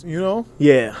shrooms.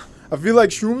 Yeah. I feel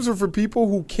like shrooms are for people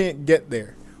who can't get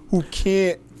there, who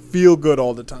can't feel good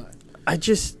all the time.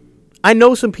 I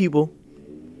know some people.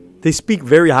 They speak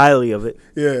very highly of it.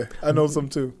 Yeah, I know some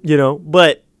too.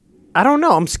 But I don't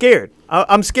know. I'm scared.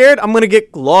 I'm scared I'm going to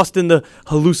get lost in the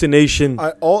hallucination.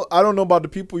 I don't know about the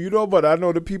people but I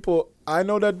know the people I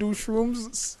know that do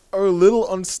shrooms are a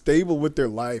little unstable with their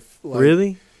life.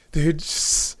 Really? They're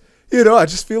just, I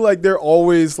just feel like they're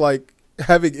always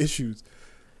having issues.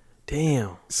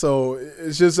 Damn. So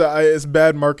it's just it's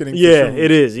bad marketing. Yeah, it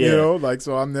is. Yeah.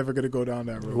 So I'm never gonna go down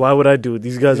that road. Why would I do it?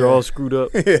 These guys are all screwed up.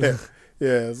 Yeah,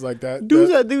 it's like that.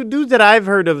 Dudes that I've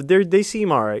heard of, they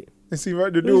seem all right. They seem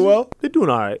right. They're doing well. They're doing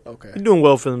all right. Okay. They're doing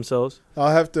well for themselves. I'll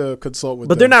have to consult with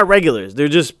them. But they're not regulars. They're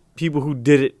just people who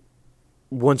did it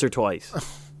once or twice.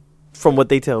 from what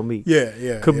they tell me.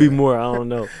 Yeah. Could be more. I don't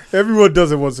know. Everyone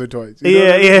does it once or twice.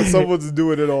 Someone's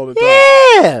doing it all the time.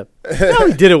 Yeah. I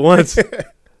only did it once.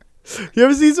 You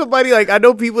ever see somebody like, I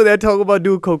know people that talk about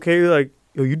doing cocaine, like,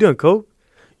 yo, you done coke?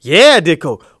 Yeah, I did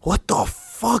coke. What the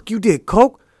fuck? You did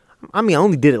coke? I mean, I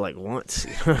only did it like once.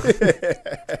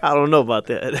 I don't know about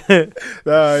that.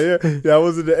 That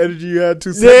wasn't the energy you had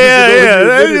 2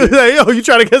 seconds ago. Like, yo, you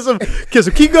trying to get some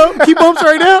key bumps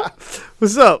right now?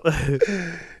 What's up?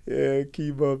 Yeah,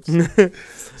 key bumps.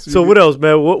 So what else,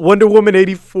 man? Wonder Woman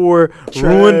 84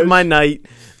 ruined my night.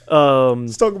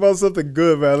 Let's talk about something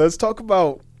good, man. Let's talk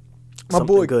about my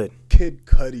boy, good. Kid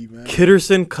Cudi, man.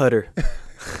 Kidderson Cutter.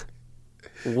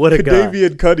 What a guy.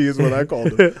 Davian Cudi is what I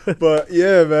called him. But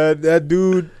yeah, man, that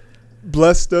dude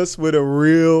blessed us with a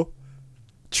real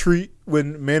treat with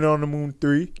Man on the Moon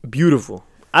 3. Beautiful.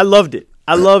 I loved it.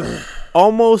 I loved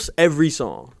almost every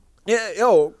song.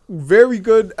 Yeah, very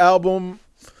good album.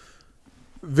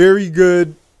 Very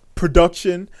good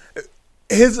production.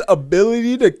 His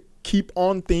ability to keep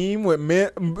on theme with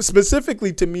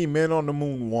specifically to me, Man on the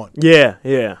Moon 1. Yeah.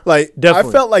 Like, definitely.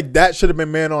 I felt like that should have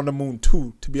been Man on the Moon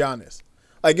 2, to be honest.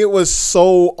 Like, it was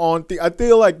so on theme. I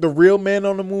feel like the real Man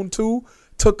on the Moon 2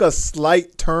 took a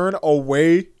slight turn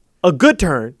away. A good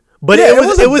turn. But it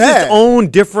was its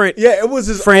own different it was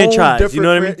his franchise. Own different you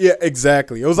know what I mean? Yeah,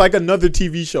 exactly. It was like another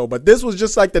TV show. But this was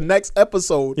just like the next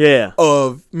episode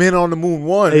of Man on the Moon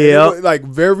 1. Yeah. Like,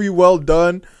 very well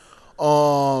done.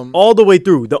 All the way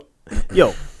through.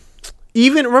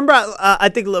 Even remember, I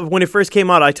think when it first came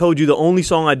out, I told you the only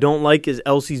song I don't like is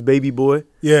Elsie's Baby Boy.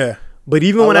 Yeah. But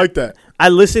even when that. I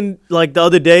listened like the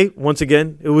other day, once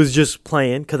again, it was just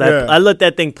playing because I let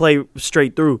that thing play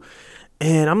straight through.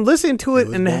 And I'm listening to it,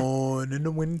 and born in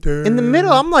the winter. In the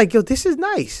middle, I'm like, yo, this is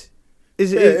nice.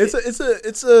 It's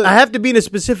a. I have to be in a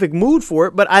specific mood for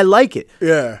it, but I like it.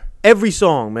 Yeah. Every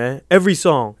song, man. Every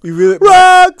song. You really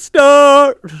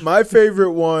Rockstar. My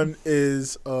favorite one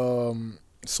is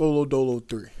Solo Dolo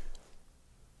 3.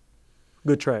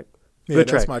 Good track. Yeah, Good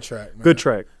that's track. my track, man. Good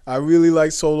track. I really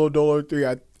like Solo Dolo 3.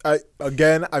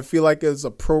 I feel like it's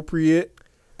appropriate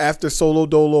after Solo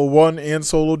Dolo 1 and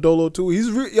Solo Dolo 2.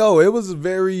 It was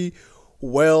very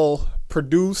well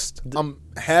produced. I'm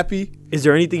happy. Is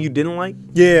there anything you didn't like?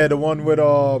 Yeah, the one with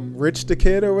Rich the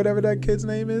Kid or whatever that kid's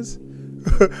name is.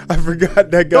 I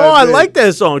forgot that guy. Oh, I like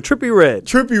that song, Trippie Redd.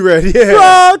 Trippie Redd, yeah.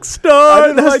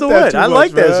 Rockstar. That's the one. I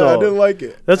like that song. I didn't like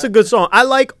it. That's a good song. I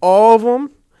like all of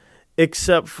them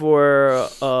except for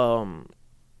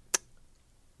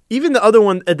even the other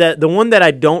one. The one that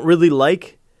I don't really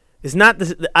like is not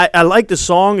the. I like the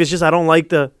song. It's just I don't like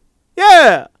the.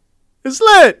 Yeah, it's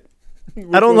lit.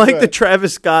 I don't like the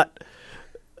Travis Scott.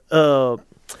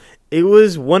 It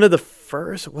was one of the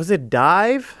first. Was it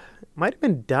Dive? Might have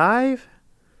been Dive.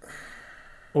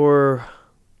 Or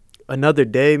Another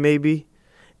Day, maybe.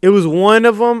 It was one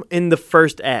of them in the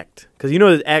first act. Because you know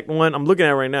there's Act 1. I'm looking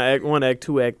at it right now. Act 1, Act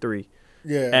 2, Act 3.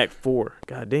 Yeah. Act 4.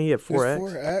 God dang, you have 4 acts.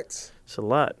 4 acts? It's a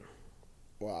lot.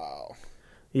 Wow.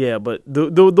 Yeah, but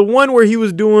the one where he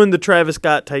was doing the Travis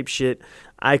Scott type shit,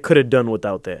 I could have done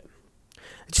without that.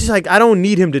 It's just like, I don't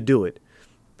need him to do it.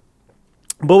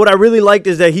 But what I really liked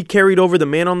is that he carried over the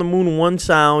Man on the Moon 1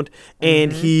 sound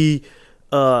and he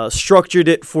structured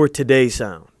it for today's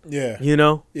sound. Yeah. You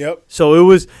know? Yep. So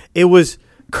it was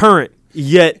current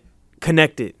yet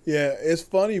connected. Yeah, it's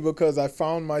funny because I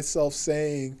found myself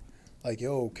saying like,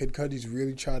 yo, Kid Cudi's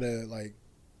really trying to like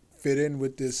fit in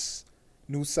with this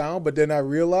new sound, but then I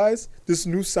realized this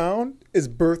new sound is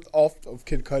birthed off of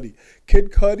Kid Cudi.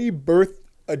 Kid Cudi birthed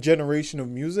a generation of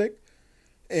music.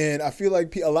 And I feel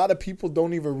like a lot of people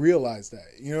don't even realize that.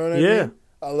 You know what I mean?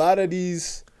 A lot of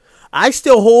these. I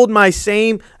still hold my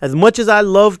same, as much as I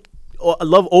love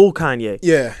old Kanye.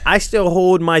 Yeah. I still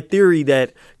hold my theory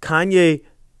that Kanye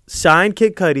signed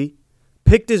Kid Cudi,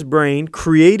 picked his brain,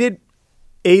 created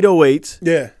 808s.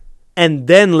 Yeah. And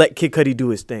then let Kid Cudi do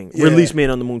his thing. Yeah. Release Man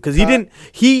on the Moon. Because he didn't.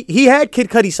 He had Kid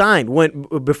Cudi signed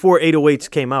before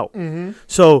 808s came out. Mm-hmm.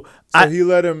 So he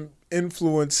let him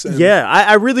influence.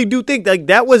 I really do think like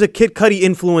that was a Kid Cudi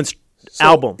influenced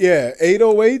album. Yeah,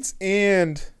 808s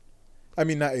and I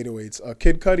mean not 808s.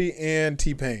 Kid Cudi and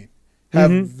T-Pain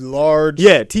have large.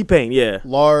 Yeah, T-Pain. Yeah,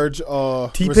 large.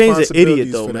 T-Pain's an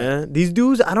idiot though, man. These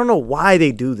dudes, I don't know why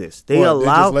they do this. They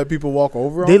just let people walk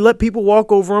over them. They let people walk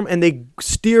over them, and they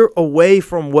steer away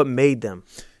from what made them.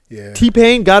 Yeah.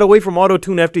 T-Pain got away from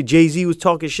auto-tune after Jay-Z was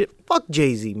talking shit. Fuck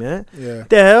Jay-Z, man. Yeah.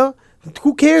 The hell.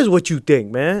 Who cares what you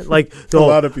think, man? Like a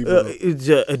lot of people. It's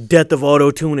a death of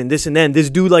auto-tune and this and that. And this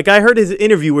dude, like I heard his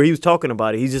interview where he was talking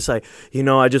about it. He's just like,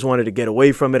 I just wanted to get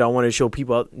away from it. I wanted to show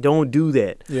people, don't do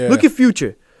that. Yeah. Look at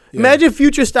Future. Imagine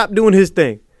Future stopped doing his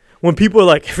thing when people are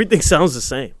like, everything sounds the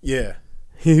same. Yeah.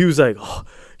 He was like, oh,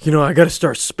 I got to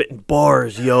start spitting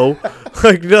bars, yo.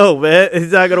 Like, no, man,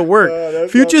 it's not going to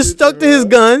work. Future stuck to his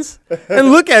guns,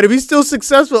 and look at him. He's still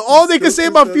successful. All they can say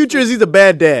about Future is he's a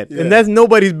bad dad, and that's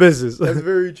nobody's business. That's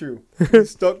very true. He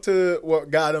stuck to what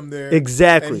got him there.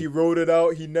 Exactly. And he wrote it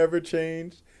out. He never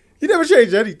changed. He never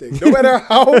changed anything. No matter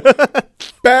how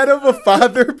bad of a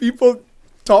father people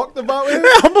talked about him.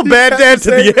 I'm a bad dad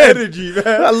to the end. Energy,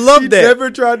 man. I love that. He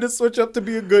never tried to switch up to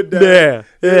be a good dad.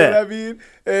 Yeah. You know what I mean?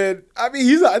 And I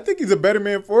think he's a better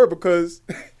man for it because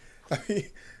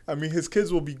I mean his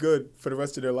kids will be good for the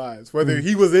rest of their lives, whether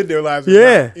he was in their lives or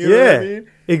not. You know what I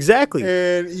mean? Exactly.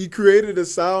 And he created a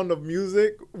sound of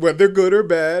music, whether good or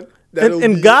bad.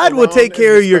 And God will take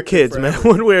care of your kids, man,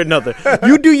 one way or another.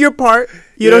 You do your part.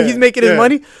 You know, he's making his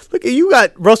money. Look, you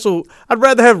got Russell. I'd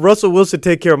rather have Russell Wilson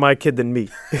take care of my kid than me.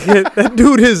 That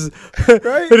dude is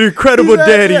an incredible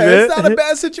daddy, man. It's not a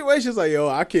bad situation. It's like, yo,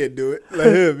 I can't do it. Like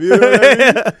him. You know what I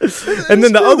mean? And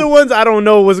then the other ones, I don't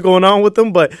know what's going on with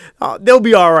them, but they'll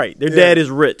be all right. Their dad is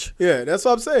rich. Yeah, that's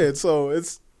what I'm saying. So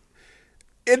it's,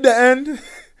 in the end,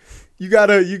 you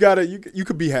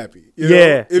could be happy. You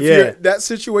know? If that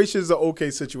situation is an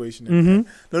okay situation. None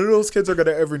of those kids are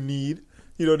gonna ever need.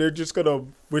 You know, they're just gonna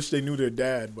wish they knew their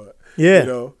dad. But you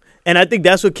know, and I think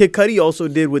that's what Kid Cudi also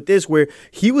did with this, where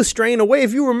he was straying away.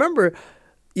 If you remember,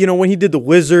 you know, when he did The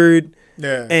Wizard,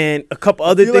 and a couple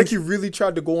other things. Like he really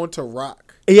tried to go into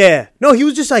rock. Yeah, no, he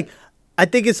was just like, I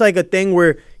think it's like a thing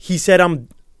where he said,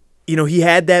 he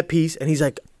had that piece, and he's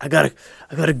like, I gotta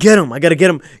get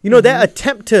him. You know, that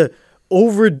attempt to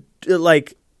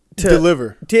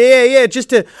deliver.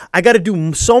 I got to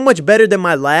do so much better than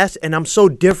my last, and I'm so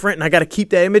different, and I got to keep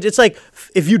that image. It's like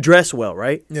if you dress well,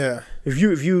 right? Yeah. If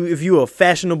you a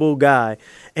fashionable guy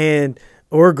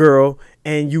or girl,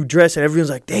 and you dress, and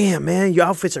everyone's like, damn, man, your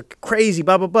outfits are crazy,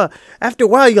 blah, blah, blah. After a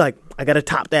while, you're like, I got to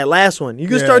top that last one. You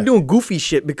can start doing goofy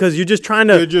shit because you're just trying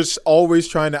to. You're just always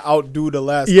trying to outdo the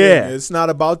last thing. It's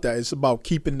not about that. It's about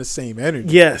keeping the same energy.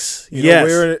 Yes. You know,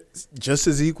 wearing just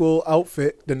as equal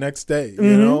outfit the next day,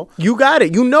 you know? You got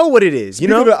it. You know what it is.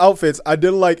 Speaking of the outfits, I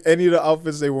didn't like any of the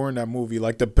outfits they wore in that movie.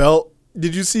 Like the belt.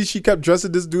 Did you see she kept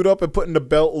dressing this dude up and putting the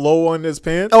belt low on his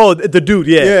pants? Oh, the dude,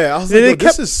 yeah. Yeah, I was like, they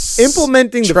kept this is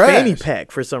implementing trash. The fanny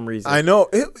pack for some reason. I know.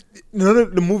 None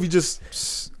of the movie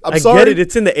just... I get it.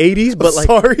 It's in the 80s, but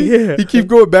sorry. Yeah. You keep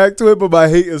going back to it, but my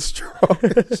hate is strong.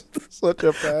 Such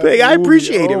a bad movie. I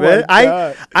appreciate it, man.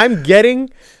 I'm getting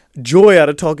joy out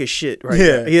of talking shit right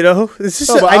now. You know? It's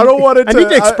just I don't want it to... I need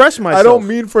to express myself. I don't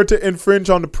mean for it to infringe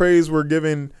on the praise we're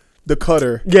giving the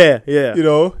Cutter. Yeah. You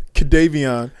know?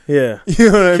 Kadavion. Yeah.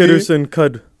 You know what I mean? Kidderson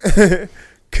Cud.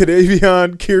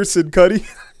 Kadavion Kirsten Cudi.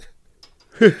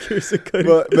 Kirsten Cudi.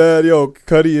 But, man, yo,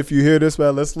 Cudi, if you hear this,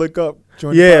 man, let's link up.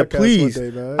 Join the podcast please.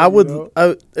 One day, man, I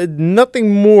would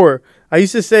nothing more. I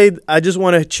used to say I just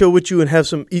want to chill with you and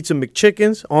eat some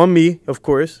McChickens on me, of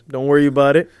course. Don't worry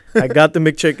about it. I got the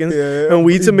McChickens. And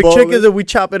we eat some McChickens and we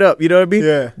chop it up. You know what I mean?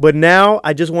 Yeah. But now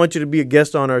I just want you to be a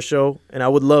guest on our show, and I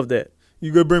would love that.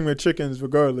 You could bring McChickens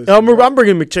regardless. I'm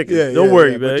bringing McChickens. Don't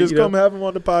worry, man. Just come have them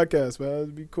on the podcast, man.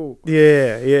 It'd be cool.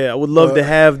 Yeah. I would love to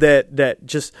have that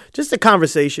just a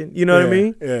conversation. You know what I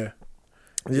mean? Yeah.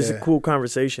 Just a cool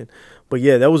conversation. But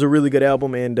yeah, that was a really good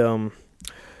album. And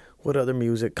what other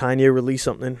music? Kanye released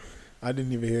something. I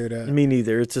didn't even hear that. Me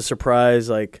neither. It's a surprise.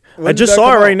 Like I just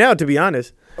saw it right now, to be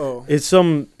honest. Oh. It's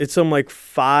some like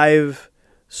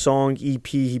 5-song EP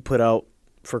he put out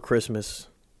for Christmas.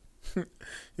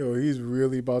 Yo, he's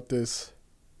really about this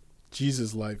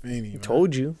Jesus life, ain't he? Man?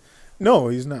 Told you. No,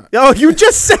 he's not. Oh, you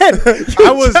just said.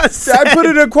 I put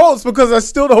it in quotes because I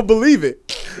still don't believe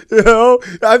it. You know,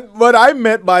 what I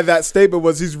meant by that statement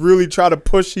was he's really trying to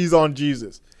push he's on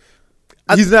Jesus.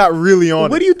 He's not really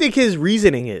on. What do you think his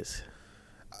reasoning is?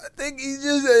 I think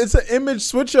it's an image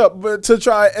switch up, but to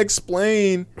try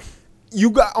explain.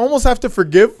 You almost have to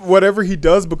forgive whatever he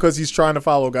does because he's trying to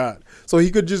follow God. So he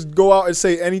could just go out and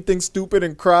say anything stupid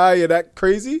and cry and act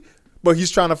crazy, but he's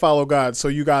trying to follow God. So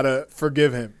you gotta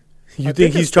forgive him. You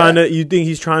think he's trying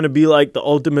to be like the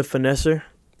ultimate finesser?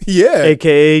 Yeah,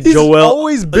 AKA he's Joel.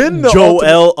 Always been the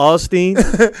Joel Osteen.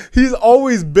 He's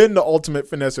always been the ultimate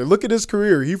finesser. Look at his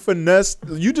career. He finessed.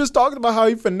 You just talked about how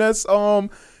he finessed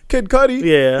Kid Cudi.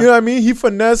 Yeah, you know what I mean. He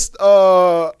finessed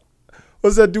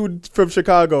what's that dude from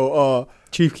Chicago?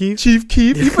 Chief Keef.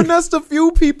 He finessed a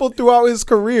few people throughout his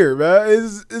career, man.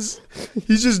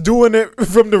 He's just doing it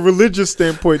from the religious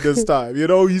standpoint this time. You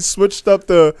know, he switched up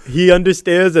He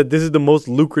understands that this is the most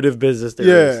lucrative business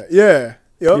there is. Yeah.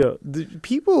 Yep.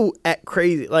 People act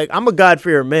crazy. Like, I'm a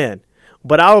God-fearing man,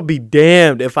 but I'll be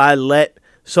damned if I let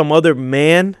some other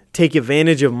man take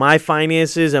advantage of my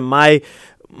finances and my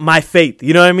faith.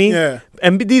 You know what I mean? Yeah.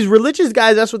 And these religious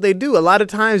guys, that's what they do. A lot of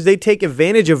times they take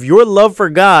advantage of your love for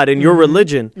God and your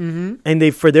religion,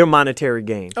 and for their monetary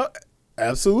gain.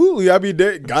 Absolutely. I mean,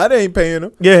 God ain't paying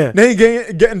them. Yeah. They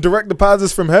ain't getting direct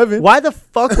deposits from heaven. Why the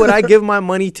fuck would I give my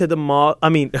money to the mall? I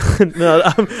mean, no,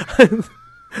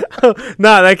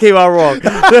 nah, that came out wrong.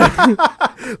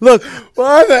 Look,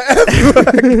 why the F would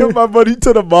I give my money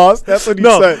to the mosque? That's what he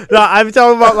said. No, I'm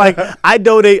talking about like I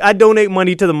donate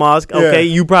money to the mosque. Okay,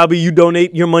 you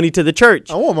donate your money to the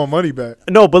church. I want my money back.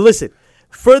 No, but listen,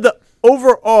 for the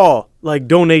overall like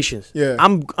donations,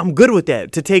 I'm good with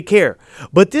that to take care.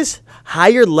 But this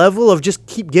higher level of just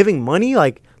keep giving money,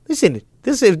 like, listen,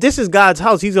 if this is God's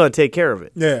house, He's gonna take care of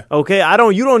it. Yeah. Okay,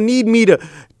 you don't need me to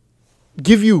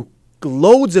give you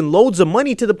loads and loads of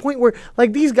money to the point where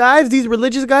like these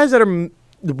religious guys that are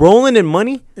rolling in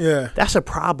money, that's a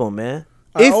problem, man.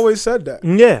 I always said that.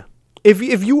 Yeah. If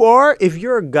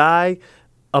you're a guy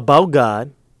about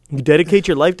God, you dedicate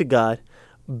your life to God,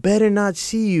 better not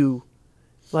see you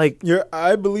like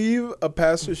I believe a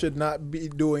pastor should not be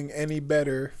doing any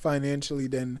better financially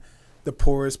than the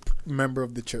poorest member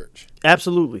of the church.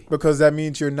 Absolutely. Because that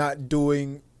means you're not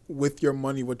doing with your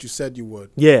money what you said you would.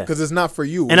 Yeah. Because it's not for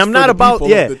you. And I'm not about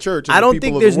the church. I don't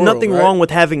think there's nothing wrong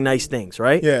with having nice things,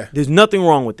 right? Yeah. There's nothing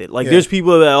wrong with it. Like there's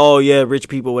people that rich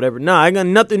people, whatever. No, I got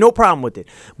no problem with it.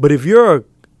 But if you're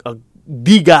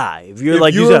the guy, if you're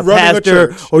a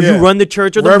pastor or you run the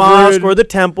church or the mosque or the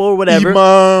temple or whatever,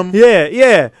 imam,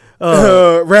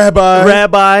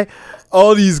 rabbi,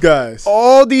 all these guys,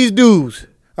 all these dudes.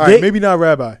 All right, maybe not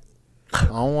rabbi. I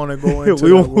don't want to go into. We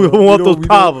don't want those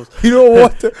problems. We don't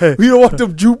want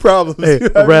them Jew problems. Hey,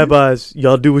 rabbis,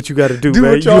 y'all do what you got to do,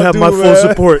 man. You have my full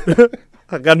support.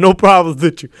 I got no problems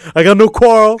with you. I got no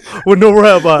quarrel with no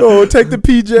rabbi. Oh, take the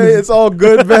PJ. It's all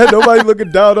good, man. Nobody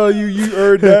looking down on you. You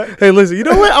earned that. Hey, listen. You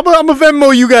know what? I'm a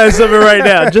Venmo you guys something right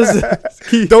now. Just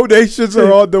donations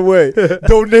are on the way.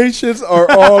 Donations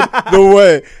are on the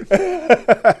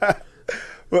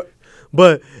way.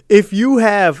 But if you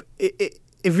have.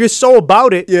 If you're so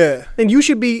about it,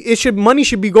 then money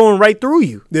should be going right through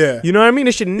you. Yeah. You know what I mean?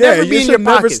 It should never be in your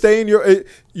pocket. Stay in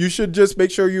you should just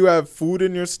make sure you have food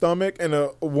in your stomach and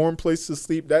a warm place to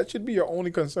sleep. That should be your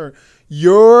only concern.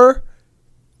 Your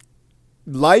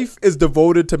life is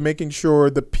devoted to making sure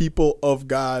the people of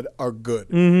God are good.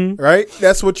 Mm-hmm. Right?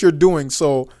 That's what you're doing.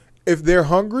 So if they're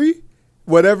hungry,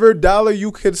 whatever dollar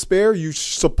you can spare, you're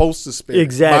supposed to spare.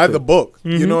 Exactly. By the book.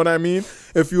 Mm-hmm. You know what I mean?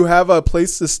 If you have a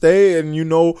place to stay and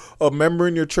a member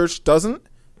in your church doesn't,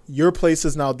 your place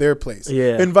is now their place.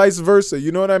 Yeah. And vice versa.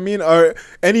 You know what I mean? Or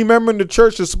any member in the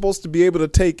church is supposed to be able to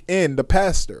take in the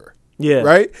pastor. Yeah.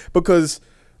 Right? Because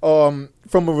from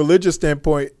a religious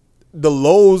standpoint, the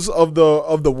lows of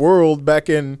the world back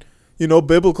in,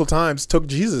 biblical times took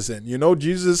Jesus in.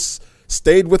 Jesus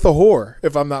stayed with a whore,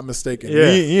 if I'm not mistaken.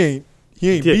 Yeah. He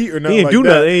ain't beat or nothing. He ain't do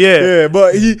nothing. Yeah,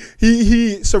 but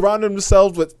he surrounded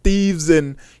himself with thieves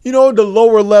and the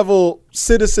lower level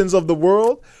citizens of the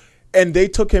world, and they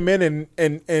took him in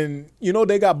and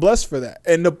they got blessed for that.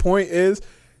 And the point is,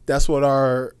 that's what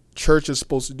our church is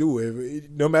supposed to do.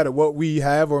 No matter what we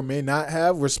have or may not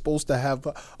have, we're supposed to have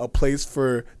a place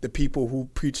for the people who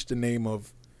preach the name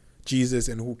of Jesus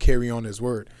and who carry on His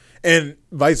word, and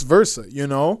vice versa.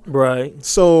 Right.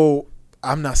 So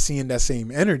I'm not seeing that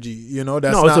same energy, That's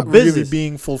not really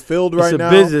being fulfilled right now.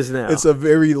 It's a business now. It's a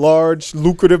very large,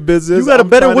 lucrative business. You got a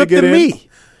better whip than me.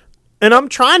 And I'm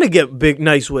trying to get big,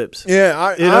 nice whips.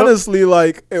 Yeah, honestly,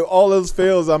 like, if all else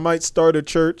fails, I might start a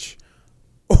church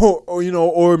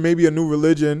or maybe a new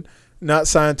religion, not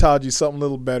Scientology, something a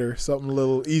little better, something a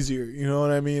little easier. You know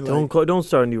what I mean? Like, don't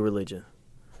start a new religion.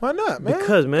 Why not, man?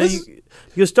 Because, man,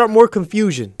 you'll start more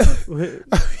confusion.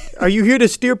 Are you here to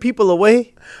steer people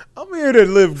away? I'm here to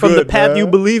live from good, the path man. You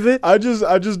believe in. I just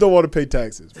don't want to pay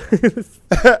taxes.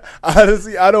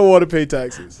 Honestly, I don't want to pay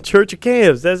taxes. Church of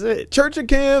Cams, that's it. Church of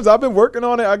Cams. I've been working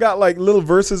on it. I got like little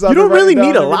verses. You don't really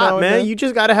need a lot, man. You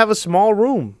just got to have a small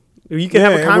room. You can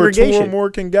have a congregation. Where two or more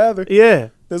can gather. Yeah,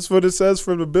 that's what it says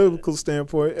from the biblical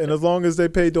standpoint. And as long as they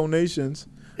pay donations,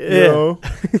 I'm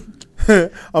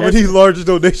gonna need larger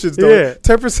donations though. Yeah.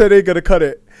 10% ain't gonna cut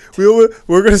it.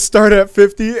 We're gonna start at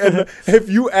 50, and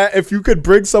if you could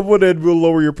bring someone in, we'll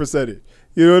lower your percentage.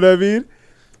 You know what I mean?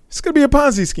 It's gonna be a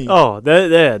Ponzi scheme. Oh,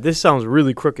 this sounds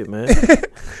really crooked, man.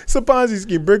 It's a Ponzi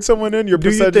scheme. Bring someone in, your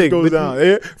percentage goes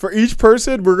down. For each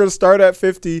person, we're gonna start at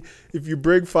 50. If you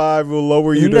bring 5, we'll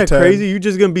lower you to 10. Isn't that crazy? You're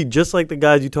just gonna be just like the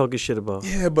guys you talking shit about.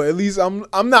 Yeah, but at least I'm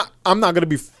not gonna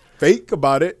be fake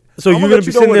about it. So you're gonna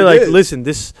be sitting there like, listen,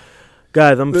 this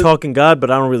Guys, I'm talking God,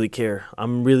 but I don't really care.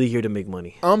 I'm really here to make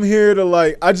money. I'm here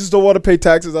to I just don't want to pay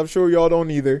taxes. I'm sure y'all don't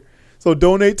either. So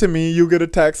donate to me. You get a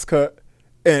tax cut,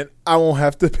 and I won't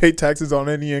have to pay taxes on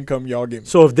any income y'all give me.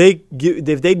 So if they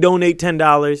donate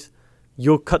 $10,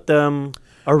 you'll cut them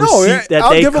a receipt that I'll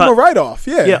they give them a write-off.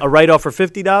 Yeah. Yeah, a write-off for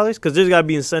 $50 because there's got to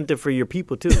be incentive for your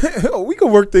people too. We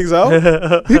can work things out.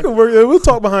 We'll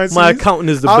talk behind scenes. My accountant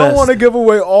is the best. I don't want to give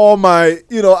away all my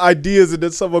ideas and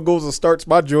then someone goes and starts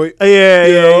my joint.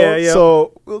 Yeah.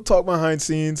 So we'll talk behind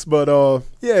scenes, but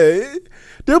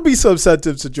there'll be some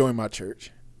incentives to join my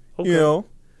church. Okay.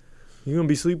 You gonna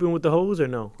be sleeping with the hoes or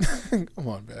no? Come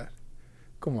on, man.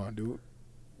 Come on, dude.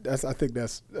 I think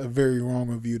that's a very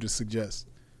wrong of you to suggest.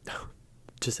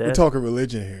 We're talking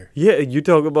religion here. Yeah, you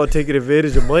talk about taking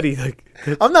advantage of money.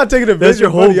 I'm not taking advantage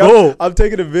of money. That's your whole goal. I'm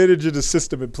taking advantage of the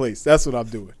system in place. That's what I'm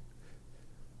doing.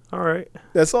 All right.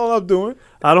 That's all I'm doing.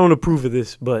 I don't approve of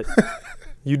this, but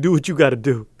you do what you got to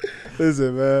do.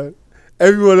 Listen, man.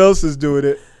 Everyone else is doing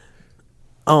it.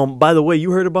 By the way, you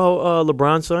heard about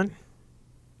LeBron's son?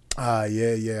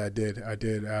 Yeah, I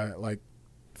did.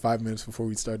 5 minutes before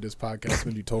we started this podcast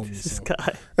when you told me. This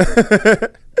guy.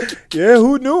 Yeah,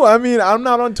 who knew? I mean, I'm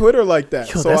not on Twitter like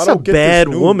that. Yo, so that's I don't a bad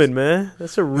woman, man.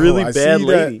 That's a really bad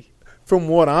lady. From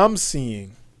what I'm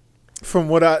seeing,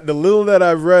 the little that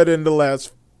I've read in the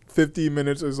last 15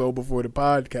 minutes or so before the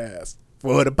podcast.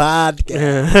 I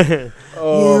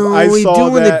saw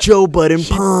doing the Joe Budden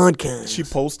podcast. She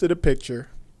posted a picture.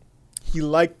 He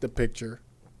liked the picture.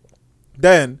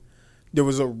 Then there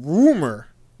was a rumor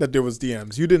that there was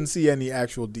DMs. You didn't see any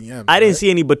actual DMs. I didn't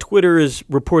see any, but Twitter is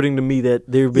reporting to me that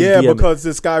there have been DMs. Yeah, because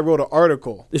this guy wrote an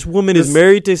article. This woman is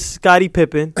married to Scottie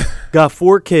Pippen, got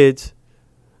 4 kids.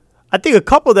 I think a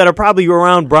couple that are probably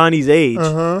around Bronny's age.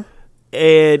 Uh-huh.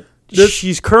 And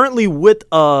she's currently with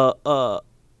a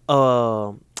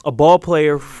ball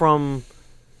player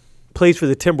plays for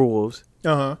the Timberwolves.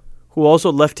 Uh-huh. Who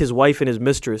also left his wife and his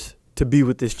mistress to be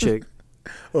with this chick.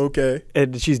 Okay.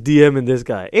 And she's DMing this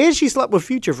guy. And she slept with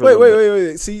Future for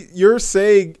wait. See, you're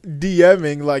saying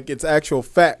DMing like it's actual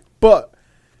fact. But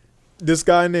this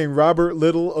guy named Robert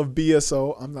Little of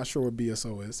BSO, I'm not sure what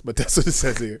BSO is, but that's what it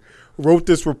says here, wrote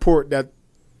this report that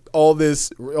all these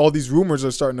rumors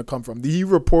are starting to come from. He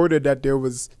reported that there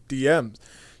was DMs.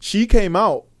 She came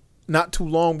out not too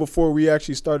long before we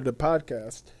actually started the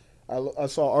podcast. I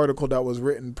saw an article that was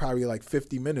written probably like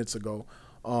 50 minutes ago.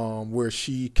 Where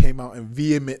she came out and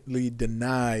vehemently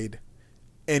denied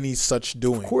any such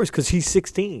doing. Of course, because he's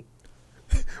 16.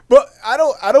 But I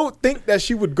don't think that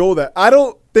she would go that. I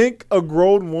don't think a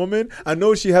grown woman. I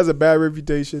know she has a bad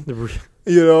reputation,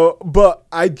 but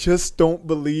I just don't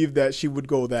believe that she would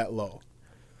go that low.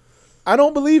 I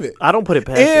don't believe it. I don't put it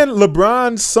past. And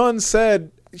LeBron's son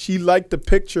said she liked the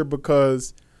picture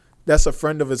because that's a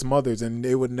friend of his mother's, and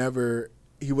he would never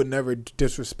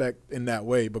disrespect in that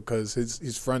way because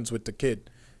he's friends with the kid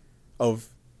of,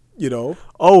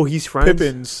 Oh, he's friends?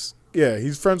 Pippen's. Yeah,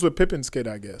 he's friends with Pippen's kid,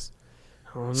 I guess.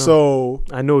 I don't know. So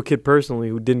I know a kid personally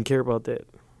who didn't care about that.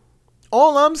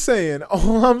 All I'm saying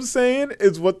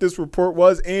is what this report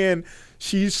was, and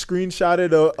she screenshotted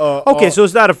so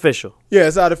it's not official. Yeah,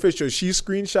 it's not official. She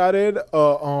screenshotted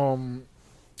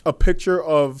a picture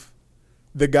of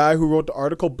the guy who wrote the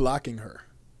article blocking her.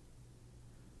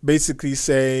 Basically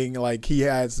saying like he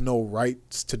has no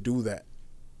rights to do that,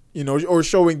 or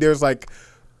showing there's like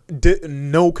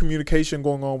no communication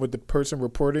going on with the person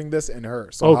reporting this and her.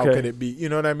 So how could it be? You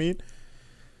know what I mean?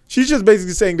 She's just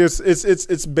basically saying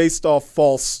it's based off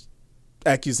false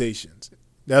accusations.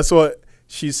 That's what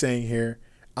she's saying here.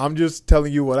 I'm just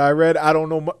telling you what I read. I don't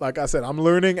know. Like I said, I'm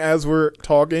learning as we're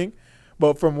talking.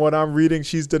 But from what I'm reading,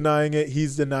 she's denying it.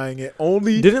 He's denying it.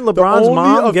 Didn't LeBron's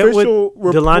mom get with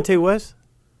Delonte West?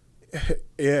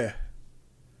 Yeah.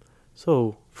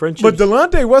 So friendship. But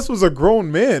Delonte West was a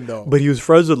grown man, though. But he was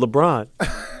friends with LeBron,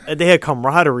 and they had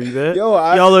camaraderie, man. Y'all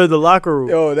are in the locker room.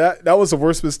 Yo, that was the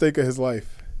worst mistake of his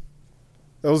life.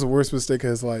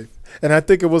 And I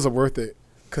think it wasn't worth it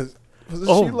because she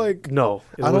like no.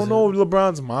 I don't know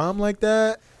LeBron's mom like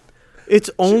that. It's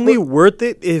only worth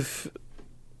it if.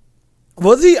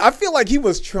 Was he? I feel like he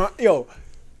was trying. Yo,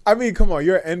 I mean, come on.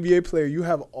 You're an NBA player. You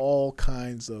have all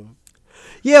kinds of.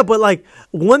 Yeah, but like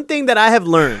one thing that I have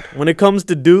learned when it comes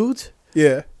to dudes,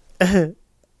 it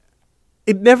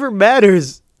never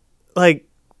matters. Like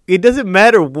it doesn't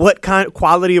matter what kind of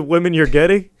quality of women you're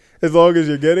getting, as long as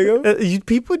you're getting them.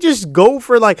 People just go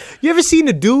for like. You ever seen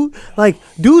a dude like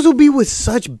dudes will be with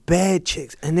such bad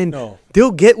chicks, and then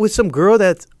they'll get with some girl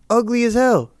that's ugly as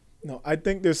hell. No, I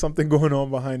think there's something going on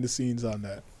behind the scenes on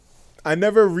that. I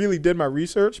never really did my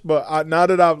research, but now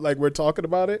that we're talking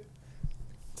about it.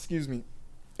 excuse me,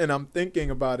 and I'm thinking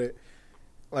about it.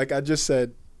 Like I just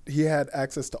said, he had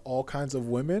access to all kinds of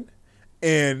women.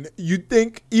 And you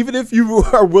think, even if you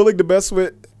are willing to mess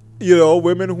with,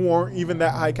 women who aren't even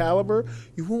that high caliber,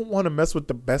 you won't want to mess with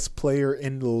the best player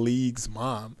in the league's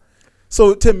mom.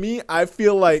 So to me, I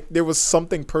feel like there was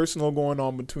something personal going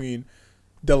on between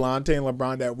Delonte and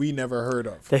LeBron that we never heard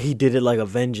of. That he did it like a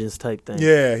vengeance type thing.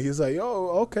 Yeah, he was like,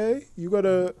 "Oh, okay, you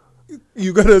gotta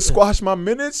squash my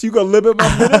minutes. You gotta limit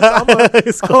my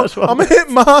minutes. I'm gonna hit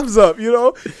moms up.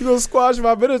 You gonna squash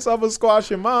my minutes. I'm gonna squash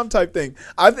your mom type thing.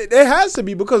 I think it has to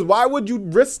be, because why would you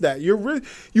risk that?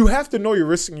 You have to know you're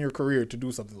risking your career to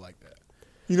do something like that.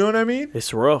 You know what I mean?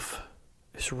 It's rough.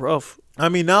 It's rough. I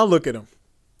mean, now look at him.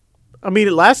 I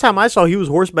mean, last time I saw, he was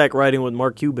horseback riding with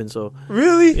Mark Cuban. So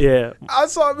really, yeah,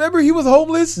 Remember, he was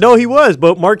homeless. No, he was,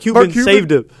 but Mark Cuban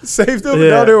saved him. Saved him. Yeah.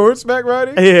 Now they're horseback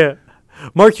riding. Yeah.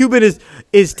 Mark Cuban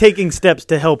is taking steps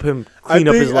to help him clean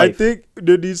up his life. I think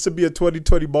there needs to be a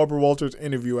 2020 Barbara Walters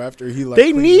interview after he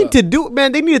They need to do,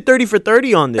 man. They need a 30 for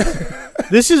 30 on this.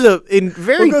 This is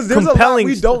very because there's compelling. A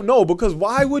lot we don't know, because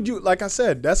why would you? Like I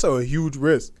said, that's a huge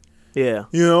risk. Yeah,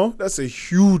 that's a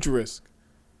huge risk.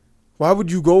 Why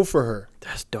would you go for her?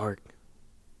 That's dark.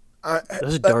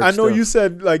 That's dark. I know you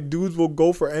said like dudes will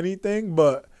go for anything,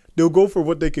 but they'll go for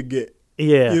what they could get.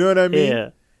 Yeah, you know what I mean. Yeah.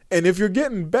 And if you're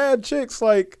getting bad chicks,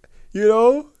 like,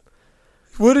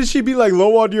 wouldn't she be like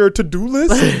low on your to-do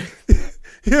list?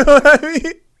 You know what I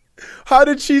mean? How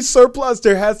did she surplus?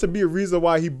 There has to be a reason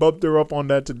why he bumped her up on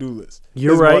that to-do list.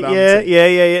 You're right.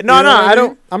 Yeah. No, I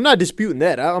don't. I'm not disputing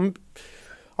that.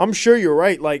 I'm sure you're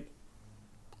right. Like,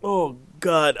 oh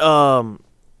God,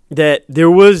 that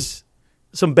there was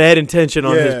some bad intention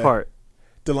on his part.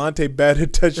 Delonte Bad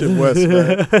Intention West,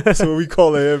 man. That's what we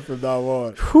call him from now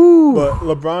on. Whew. But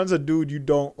LeBron's a dude you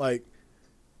don't like.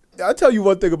 I'll tell you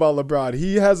one thing about LeBron.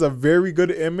 He has a very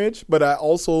good image, but I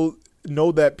also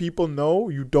know that people know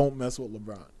you don't mess with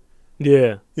LeBron.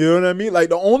 Yeah. You know what I mean? Like,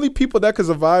 the only people that could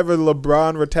survive a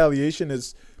LeBron retaliation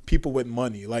is people with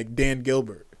money, like Dan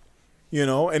Gilbert.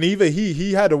 And even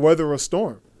he had to weather a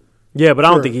storm. Yeah, but I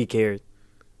don't think he cared.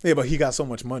 Yeah, but he got so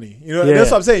much money. That's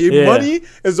what I'm saying. Yeah. Money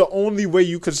is the only way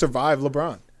you could survive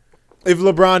LeBron. If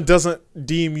LeBron doesn't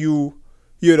deem you,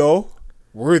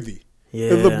 worthy.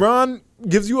 Yeah. If LeBron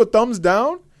gives you a thumbs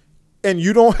down and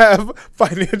you don't have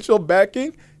financial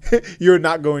backing, you're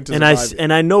not going to survive.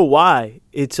 And I know why.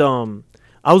 It's I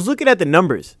was looking at the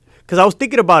numbers because I was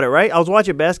thinking about it, right? I was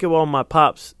watching basketball with my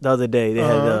pops the other day. They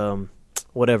had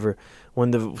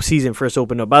when the season first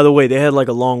opened up. By the way, they had like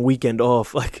a long weekend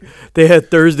off. Like they had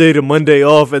Thursday to Monday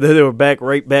off, and then they were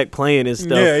right back playing and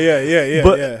stuff.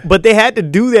 Yeah. But they had to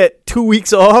do that 2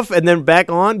 weeks off and then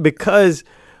back on because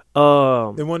they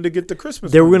wanted to get the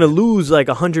Christmas. They were going to lose like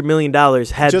 $100 million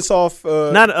just off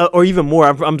or even more.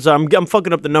 I'm sorry, I'm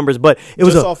fucking up the numbers, but it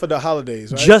was off of the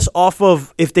holidays, right? Just off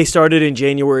of if they started in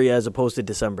January as opposed to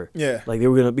December. Yeah, like they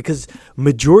were gonna, because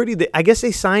majority. I guess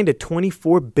they signed a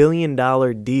 $24 billion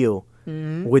deal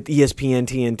with ESPN,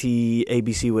 TNT,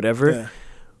 ABC, whatever,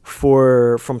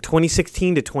 from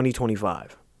 2016 to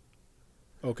 2025.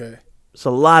 Okay, it's a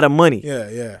lot of money.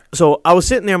 Yeah. So I was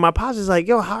sitting there, my pops is like,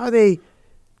 "Yo, how are they?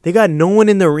 They got no one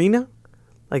in the arena.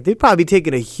 Like they'd probably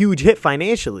taking a huge hit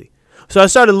financially." So I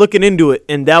started looking into it,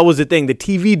 and that was the thing. The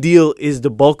TV deal is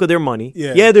the bulk of their money.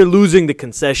 Yeah, they're losing the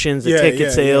concessions, the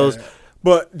ticket sales. Yeah.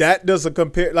 But that doesn't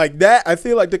compare like that. I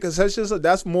feel like the concessions,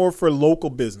 that's more for local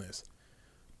business.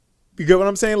 You get what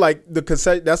I'm saying? Like the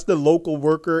concession, that's the local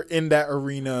worker in that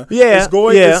arena. Yeah,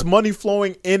 it's money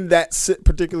flowing in that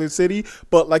particular city.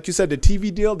 But like you said, the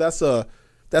TV deal, that's a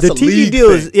TV deal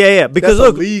thing. Because that's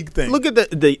look, a league thing. Look at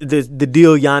the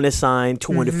deal Giannis signed,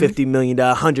 $250 million,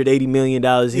 $180 million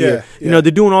a year. Yeah.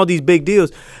 They're doing all these big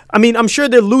deals. I mean, I'm sure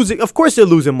they're losing. Of course, they're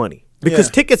losing money because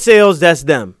ticket sales, that's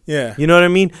them. Yeah, you know what I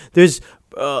mean. There's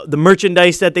the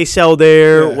merchandise that they sell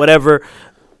there, whatever.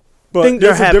 But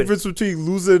there's a difference between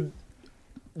losing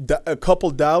a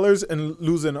couple dollars and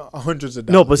losing hundreds of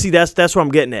dollars. No, but see, that's what I'm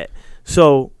getting at.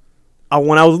 So,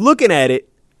 when I was looking at it,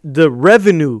 the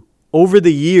revenue over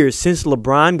the years since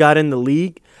LeBron got in the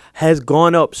league has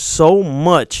gone up so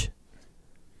much,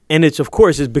 and it's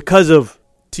because of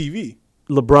TV,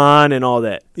 LeBron, and all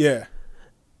that. Yeah,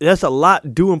 that's a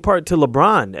lot due in part to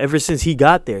LeBron ever since he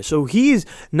got there. So he's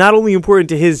not only important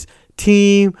to his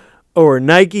team or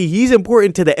Nike, he's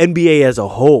important to the NBA as a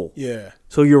whole. Yeah.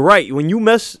 So you're right. If you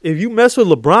mess with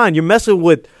LeBron, you're messing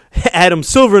with Adam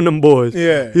Silver and them boys.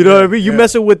 Yeah. You know what I mean? You're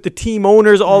messing with the team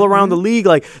owners all around the league.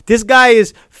 Like, this guy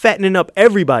is fattening up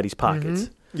everybody's pockets.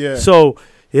 Yeah. So,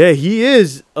 he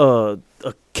is a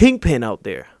kingpin out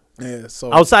there. Yeah,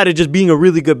 so outside of just being a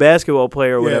really good basketball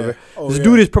player or whatever, this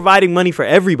dude is providing money for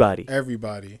everybody.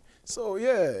 So,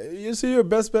 you see your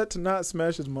best bet to not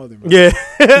smash his mother, man. Yeah.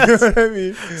 You know what I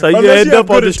mean? So you end up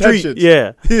on the street.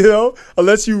 Yeah. You know?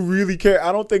 Unless you really care.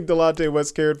 I don't think Delonte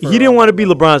West cared for He didn't want to be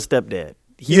LeBron's stepdad.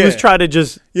 He was trying to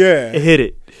just hit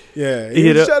it. Yeah.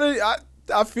 He was trying to,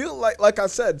 I feel like I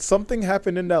said, something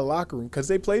happened in that locker room because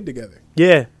they played together.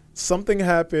 Yeah. Something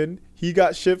happened. He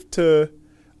got shipped to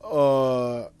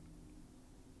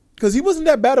because he wasn't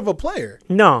that bad of a player.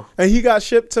 No. And he got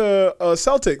shipped to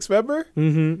Celtics, remember?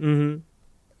 Mm-hmm.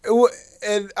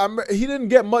 And he didn't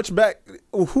get much back.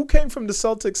 Who came from the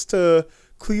Celtics to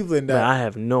Cleveland? Man, I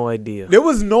have no idea. There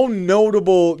was no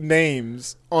notable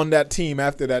names on that team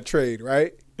after that trade,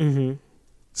 right? Mm-hmm.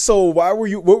 So what were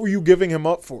you giving him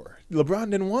up for? LeBron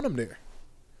didn't want him there.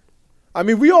 I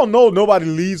mean, we all know nobody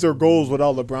leaves or goes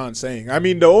without LeBron saying. I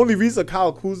mean, the only reason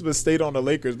Kyle Kuzma stayed on the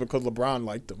Lakers because LeBron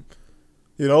liked him.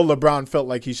 You know, LeBron felt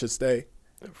like he should stay.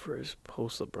 First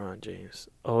post LeBron James.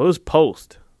 Oh, it was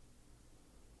post.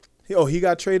 Oh, he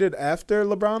got traded after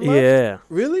LeBron left? Yeah.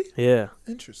 Really? Yeah.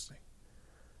 Interesting.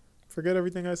 Forget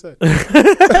everything I said.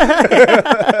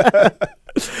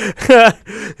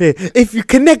 If you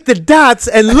connect the dots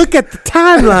and look at the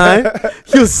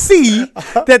timeline, you'll see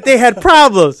that they had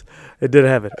problems. It didn't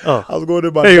happen. Oh. I was going in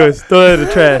about anyways, throw it in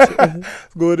the trash.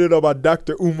 Going in about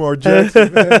Dr. Umar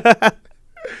Jackson.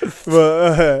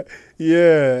 But,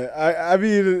 I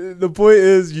mean, the point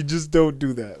is you just don't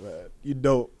do that, man. You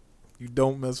don't. You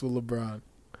don't mess with LeBron.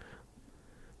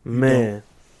 Man.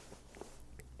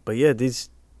 But, yeah,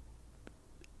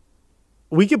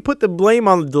 we can put the blame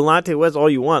on Delonte West all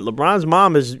you want. LeBron's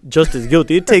mom is just as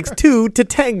guilty. It takes two to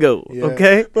tango,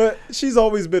 okay? But she's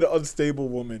always been an unstable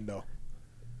woman, though.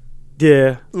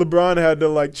 Yeah. LeBron had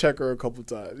to, check her a couple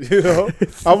times, you know?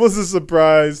 I wasn't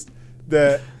surprised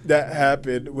that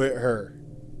happened with her.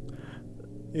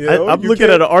 You know, I'm looking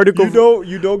at an article.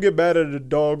 You don't get mad at a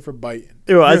dog for biting.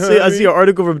 I see an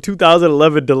article from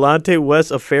 2011. Delonte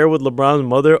West's affair with LeBron's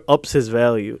mother ups his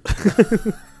value.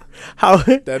 How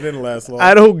that didn't last long.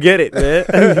 I don't get it,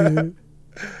 man.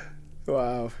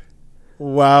 Wow.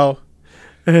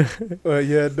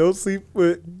 Don't sleep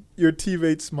with your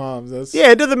teammates' moms.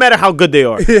 It doesn't matter how good they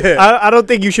are. Yeah. I don't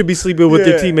think you should be sleeping with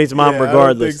your teammate's mom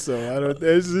regardless. I don't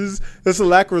think so. There's a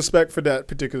lack of respect for that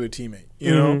particular teammate,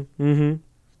 you know? Mm-hmm.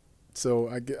 So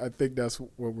I think that's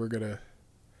what we're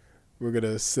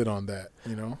gonna sit on that,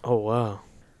 you know? Oh, wow.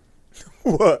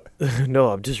 What?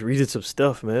 No, I'm just reading some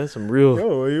stuff, man. Some real.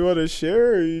 Yo, you want to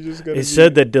share, or you just gonna? It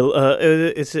said that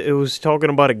it was talking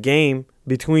about a game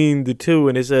between the two,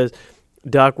 and it says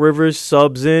Doc Rivers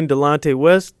subs in Delonte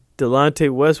West. Delonte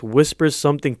West whispers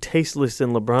something tasteless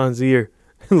in LeBron's ear.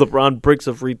 LeBron breaks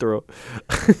a free throw.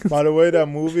 By the way, that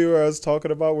movie where I was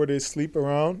talking about where they sleep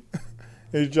around,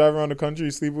 they drive around the country,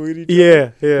 sleep with each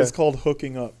other. Yeah. It's called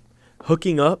Hooking Up.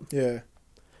 Hooking Up? Yeah.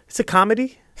 It's a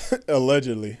comedy?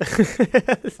 Allegedly. I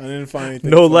didn't find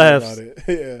anything no laughs about it.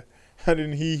 Yeah. I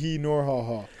didn't he nor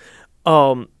ha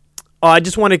ha. I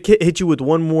just want to hit you with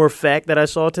one more fact that I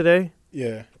saw today.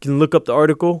 Yeah. You can look up the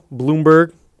article,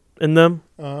 Bloomberg and them.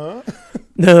 Uh-huh.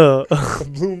 No.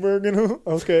 Bloomberg and who?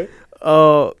 Okay.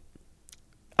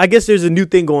 I guess there's a new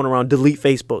thing going around, delete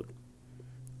Facebook.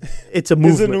 It's a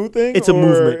movement. Is it a new thing? It's a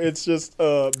movement. It's just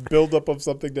a buildup of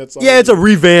something that's already... Yeah, it's a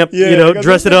revamp.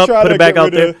 Dress it up, put it back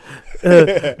out there.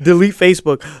 Delete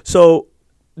Facebook. So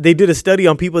they did a study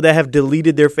on people that have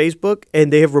deleted their Facebook,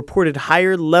 and they have reported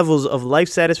higher levels of life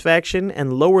satisfaction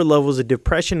and lower levels of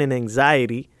depression and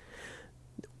anxiety.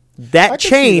 That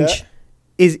change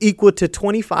is equal to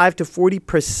 25 to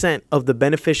 40% of the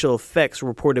beneficial effects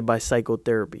reported by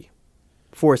psychotherapy.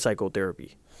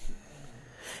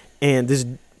 And this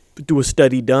do a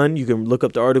study done. You can look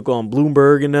up the article on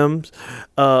Bloomberg and them,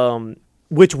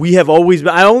 which we have always.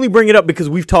 I only bring it up because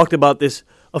we've talked about this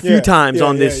a few times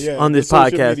on this podcast.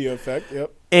 Social media effect.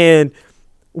 Yep. And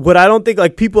what I don't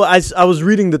think, people, I was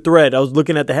reading the thread. I was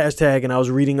looking at the hashtag and I was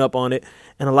reading up on it,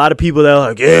 and a lot of people that are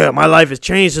like, "Yeah, my life has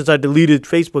changed since I deleted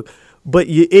Facebook." But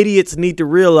you idiots need to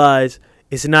realize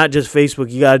it's not just Facebook.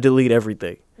 You got to delete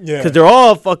everything. Yeah. Because they're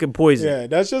all fucking poison. Yeah,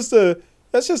 that's just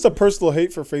a personal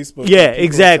hate for Facebook. Yeah,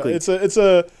 exactly. It's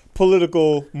a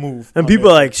political move. And people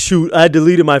are like, shoot, I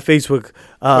deleted my Facebook.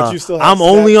 But you still have I'm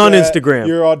only on Instagram.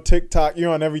 You're on TikTok.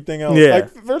 You're on everything else. Yeah.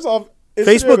 First off,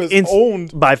 Facebook is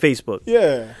owned by Facebook.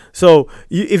 Yeah. So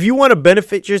if you want to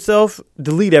benefit yourself,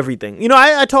 delete everything.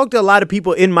 I talk to a lot of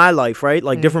people in my life, right?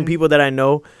 Different people that I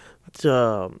know,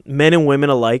 men and women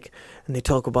alike. And they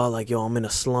talk about yo, I'm in a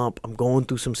slump. I'm going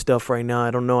through some stuff right now.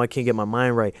 I don't know. I can't get my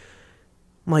mind right.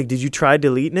 I'm like, did you try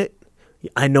deleting it?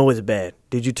 I know it's bad.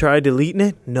 Did you try deleting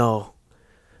it? No.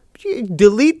 You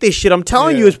delete this shit. I'm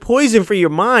telling you, it's poison for your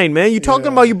mind, man. You talking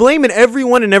about you blaming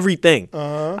everyone and everything.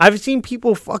 I've seen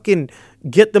people fucking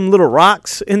get them little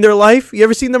rocks in their life. You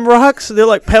ever seen them rocks? They're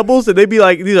like pebbles, and they be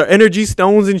like, these are energy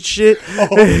stones and shit.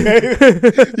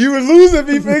 Okay. You were losing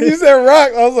me, Big. You said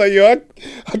rock. I was like, yo,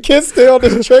 I can't stay on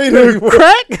this train anymore.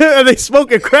 Crack? Are they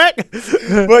smoking crack?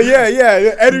 But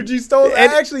yeah, energy stones.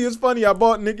 Actually, it's funny. I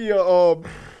bought Nikki a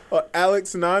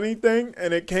Alex Nani thing,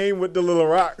 and it came with the little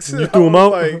rocks. You threw them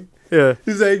out? Like, yeah.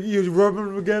 He's like, you rub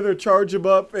them together, charge them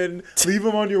up, and leave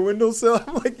them on your windowsill.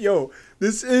 I'm like, yo,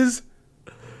 this is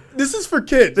for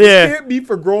kids. Yeah. It can't be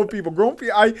for grown people. Grown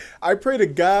people, I pray to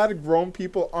God grown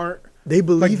people aren't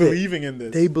believing in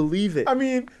this. They believe it. I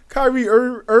mean, Kyrie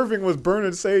Irving was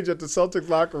burning sage at the Celtics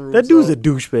locker room. That dude's a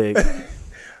douchebag.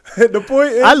 The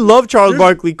point is, I love Charles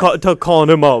Barkley calling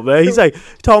him out, man. He's like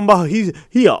talking about he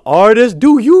an artist.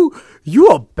 Dude, you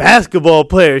a basketball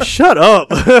player. Shut up.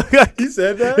 He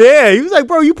said that? Yeah, he was like,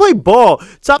 bro, you play ball.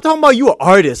 Stop talking about you an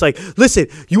artist. Like, listen,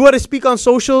 you want to speak on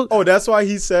social? Oh, that's why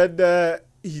he said that.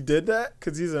 He did that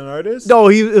because he's an artist. No,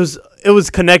 it was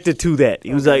connected to that.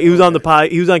 He was on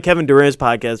he was on Kevin Durant's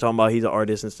podcast talking about he's an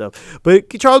artist and stuff. But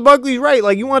Charles Barkley's right.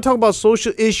 Like, you want to talk about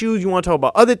social issues, you want to talk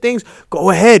about other things,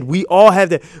 go ahead. We all have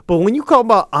that. But when you call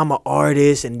about I'm an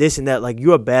artist and this and that, like,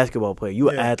 you're a basketball player,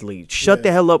 you're an athlete. Shut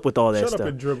the hell up with all that stuff. Shut up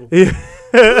and dribble. Yeah.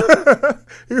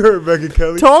 You heard Megan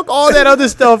Kelly. Talk all that other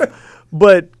stuff,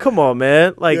 but come on,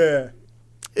 man. Like, yeah.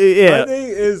 My thing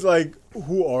is, like,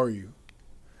 who are you?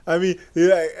 I mean,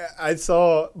 I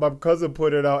saw my cousin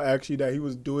pointed out actually that he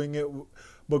was doing it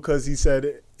because he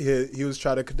said he was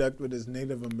trying to connect with his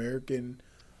Native American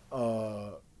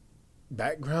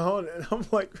background, and I'm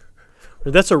like,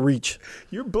 that's a reach.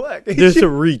 You're black. There's a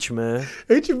reach, man.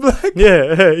 Ain't you black?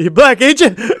 Yeah, you're black, ain't you?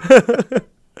 What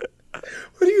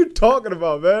are you talking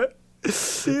about, man?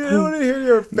 You don't want to hear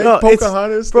your fake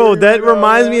Pocahontas, bro. That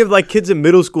reminds me of like kids in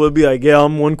middle school. It'd be like, yeah,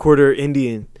 I'm 1/4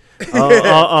 Indian.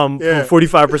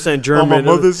 45% German. On my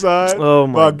mother's side, oh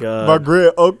my god, my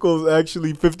great uncle's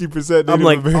actually 50%. I'm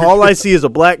like, American. all I see is a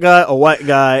black guy, a white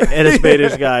guy, and a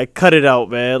Spanish guy. Cut it out,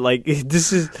 man. Like,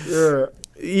 this is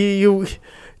you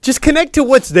just connect to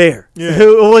what's there. Yeah,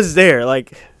 what's there.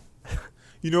 Like,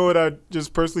 you know what I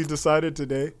just personally decided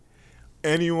today?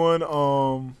 Anyone?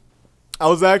 I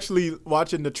was actually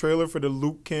watching the trailer for the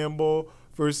Luke Campbell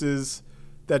versus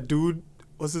that dude.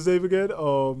 What's his name again?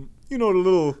 You know, the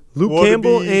little Luke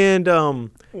Campbell,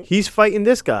 and he's fighting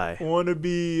this guy.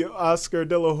 Wannabe Oscar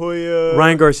De La Hoya.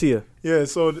 Ryan Garcia. Yeah,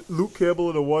 so Luke Campbell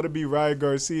and the wannabe Ryan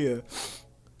Garcia.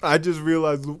 I just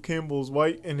realized Luke Campbell's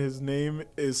white and his name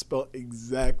is spelled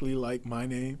exactly like my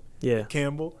name. Yeah.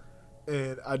 Campbell.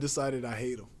 And I decided I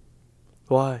hate him.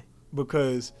 Why?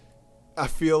 Because I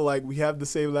feel like we have the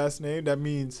same last name. That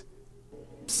means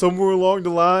somewhere along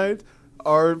the line,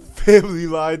 our family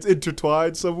lines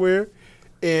intertwined somewhere.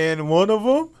 And one of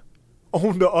them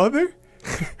owned the other.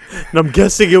 And I'm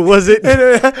guessing it wasn't.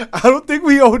 And I don't think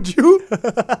we owned you.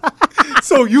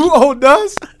 So you owned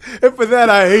us. And for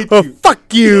that, I hate you.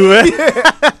 Fuck you, man.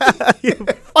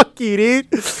 Fuck you,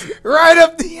 dude. Right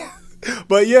up the...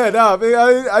 But yeah,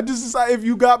 I just decided if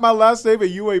you got my last name and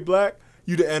you ain't black,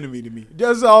 you the enemy to me.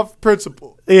 Just off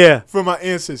principle. Yeah. For my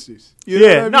ancestors. You know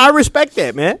what I mean? No, I respect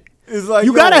that, man. It's like,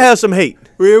 you gotta have some hate.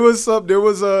 There was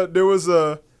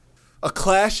a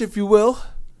clash, if you will.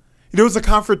 There was a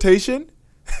confrontation,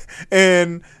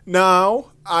 and now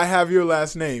I have your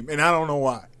last name, and I don't know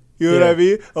why. You know what I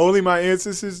mean? Only my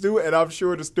ancestors do, and I'm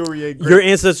sure the story ain't great. Your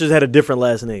ancestors had a different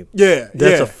last name. Yeah,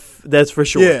 that's for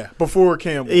sure. Yeah, before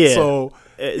Campbell. Yeah. So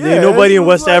ain't nobody in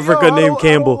West Africa named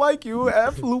Campbell. I don't like you,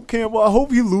 F. Luke Campbell. I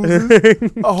hope he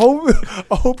loses.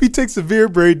 I hope he takes severe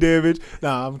brain damage.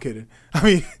 Nah, I'm kidding. I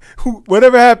mean,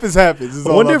 whatever happens. I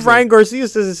wonder if Ryan Garcia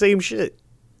says the same shit.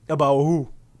 About who?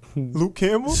 Luke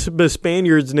Campbell? The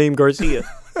Spaniard's named Garcia.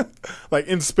 Like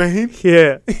in Spain?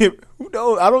 Yeah. Who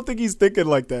knows? I don't think he's thinking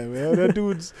like that, man. That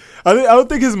dude's... I don't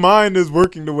think his mind is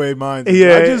working the way mine is.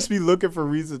 Yeah. I just be looking for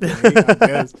reasons to hate, I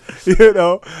guess. You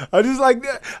know? I just like...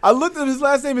 I looked at his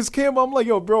last name is Campbell. I'm like,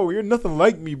 yo, bro, you're nothing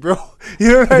like me, bro.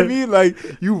 You know what I mean? Like,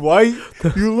 you white.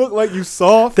 You look like you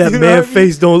soft. That man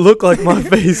face don't look like my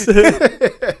face.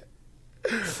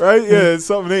 Right? Yeah,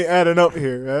 something ain't adding up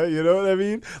here, right? You know what I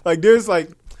mean? Like, there's like,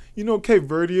 you know, Cape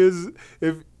Verdeans,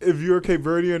 if you're a Cape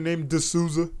Verdean named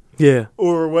D'Souza. Yeah.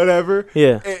 Or whatever.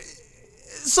 Yeah.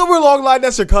 Somewhere along the line,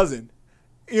 that's your cousin.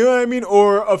 You know what I mean?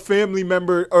 Or a family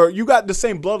member, or you got the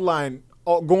same bloodline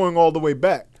going all the way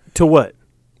back. To what?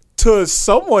 To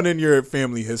someone in your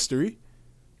family history.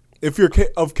 If you're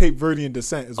of Cape Verdean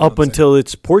descent. Is what Up until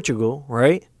it's Portugal,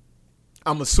 right?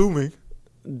 I'm assuming.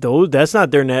 That's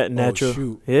not their natural. Oh,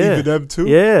 shoot. Yeah. Even them too?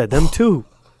 Yeah, them too.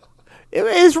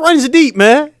 It runs deep,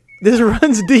 man. This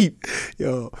runs deep.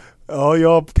 Yo, all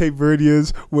y'all Cape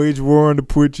Verdeans wage war on the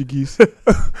Portuguese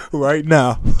right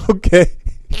now. Okay.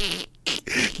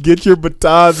 Get your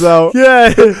batons out.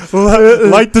 Yeah.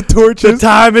 Light the torches. The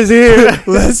time is here.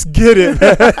 Let's get it,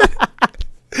 man.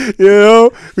 You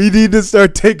know, we need to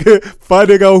start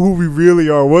finding out who we really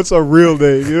are. What's our real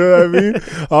name? You know what I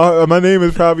mean? My name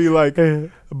is probably like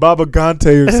Baba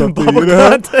Gante or something. Baba you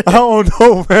know? Gante. I don't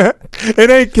know, man. It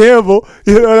ain't Campbell.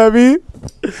 You know what I mean?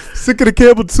 Sick of the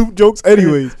Campbell soup jokes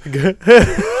anyways.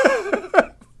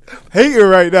 Hating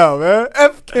right now, man.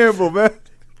 F Campbell, man.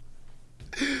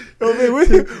 Yo, man,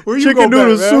 where you Chicken go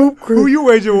noodle back, soup. Who you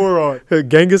waging war on?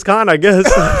 Genghis Khan, I guess.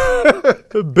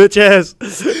 Bitch ass.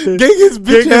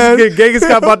 Genghis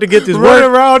Khan about to get this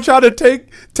running work. around trying to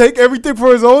take everything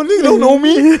for his own. Nigga don't know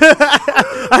me.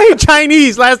 I ain't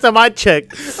Chinese. Last time I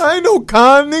checked. I ain't no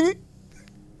Khan, nigga.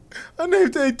 I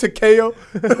named Takeo.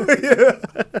 Yeah.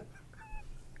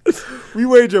 We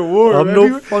wage a war.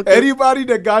 Anybody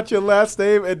that got your last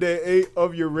name and they ain't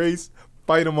of your race,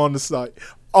 fight them on the site.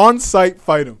 On site,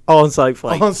 fight them. On site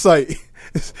fight. On site.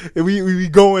 we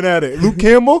going at it. Luke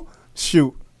Campbell,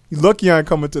 shoot. You lucky I ain't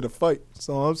coming to the fight. That's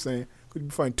all I'm saying.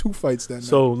 Could find 2 fights that night.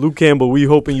 So Luke Campbell, we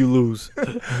hoping you lose.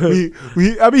 I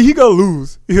mean, he gonna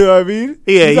lose. You know what I mean?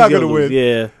 Yeah, he's not gonna win.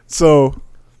 Yeah. So,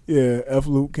 yeah, F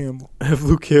Luke Campbell. F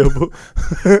Luke Campbell.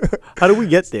 How do we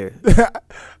get there?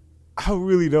 I don't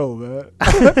really know, man.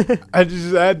 I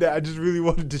just really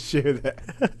wanted to share that.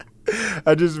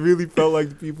 I just really felt like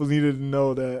the people needed to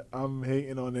know that I'm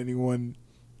hating on anyone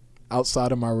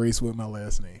outside of my race with my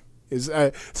last name.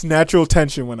 It's natural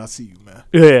tension when I see you, man.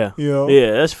 Yeah. You know?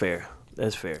 Yeah, that's fair.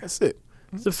 That's it.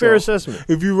 It's a fair assessment.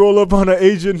 If you roll up on an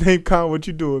Asian named Khan, what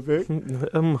you doing, Vic?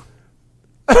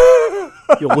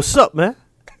 Yo, what's up, man?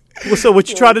 What's up? What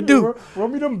you trying to do?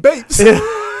 Run me them babes.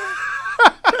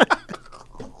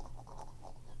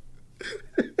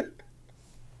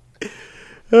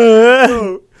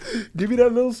 Give me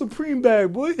that little Supreme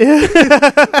bag, boy.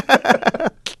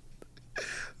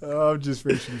 I'm just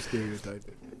racially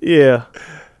stereotyping. Yeah.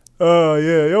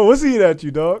 Yeah. Yo, what's eating at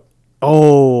you, dog?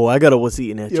 Oh, I got a what's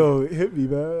eating at you. Yo, hit me,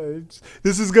 man.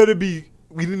 This is going to be,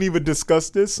 we didn't even discuss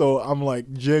this, so I'm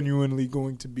like genuinely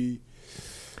going to be,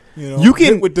 you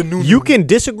can, with the new. You can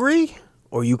disagree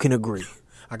or you can agree.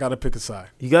 I got to pick a side.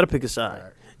 You got to pick a side.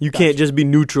 Right. You can't just be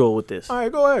neutral with this. All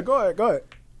right, go ahead.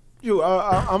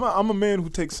 I'm a man who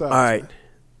takes sides. All right.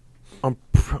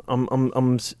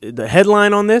 I'm the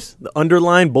headline on this, the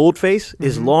underline boldface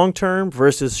is long-term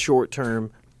versus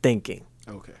short-term thinking.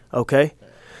 Okay.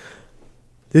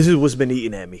 This is what's been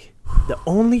eating at me. The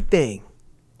only thing,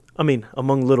 I mean,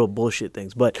 among little bullshit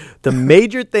things, but the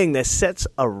major thing that sets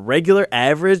a regular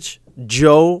average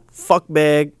Joe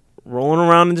fuckbag rolling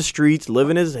around in the streets,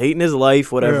 hating his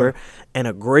life, whatever, and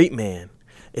a great man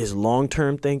is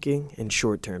long-term thinking and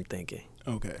short-term thinking.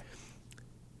 Okay.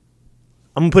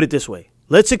 I'm going to put it this way.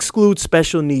 Let's exclude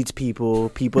special needs people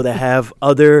that have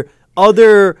other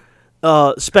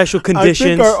special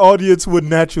conditions. I think our audience would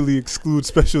naturally exclude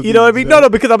special needs. You know what I mean? No,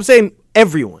 because I'm saying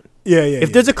everyone. Yeah.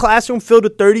 If there's a classroom filled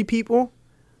with 30 people,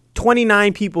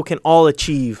 29 people can all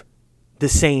achieve the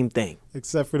same thing.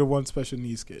 Except for the one special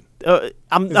needs kid.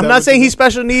 I'm not saying he's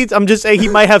special needs. I'm just saying he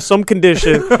might have some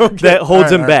condition that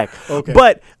holds him back. Okay.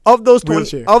 But of those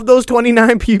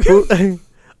 29 people,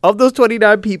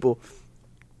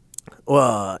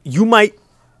 you might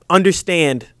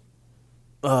understand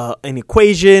an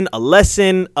equation, a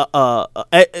lesson,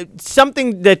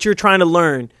 something that you're trying to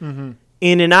learn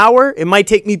in an hour. It might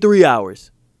take me 3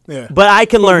 hours. Yeah. But I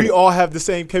can learn. We all have the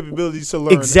same capabilities to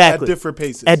learn at different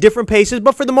paces.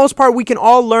 But for the most part, we can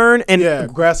all learn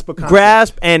and grasp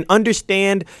and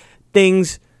understand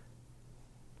things.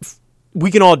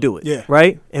 We can all do it. Yeah.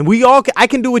 Right? And I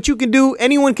can do what you can do.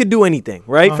 Anyone can do anything,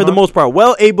 right? For the most part.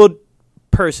 Well-abled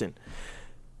person.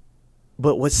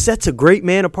 But what sets a great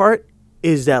man apart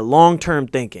is that long-term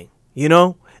thinking. You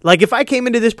know? Like if I came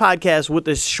into this podcast with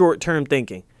this short-term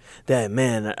thinking, that,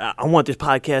 man, I want this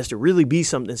podcast to really be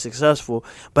something successful,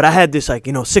 but I had this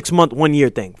 6 month, 1 year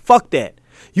thing. Fuck that.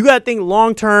 You got to think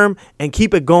long term and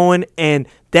keep it going, and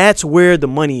that's where the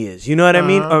money is. You know what I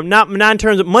mean? Or not in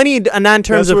terms of money, not in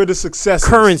terms of where the success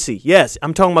currency. Yes,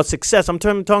 I'm talking about success. I'm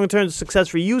talking in terms of success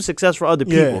for you, success for other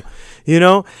people. You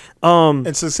know?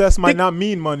 And success might not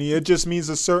mean money. It just means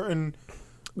a certain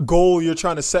goal you're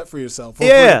trying to set for yourself. For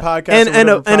the podcast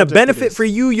and a benefit for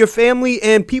you, your family,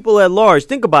 and people at large.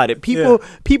 Think about it.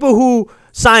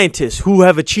 Scientists who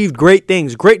have achieved great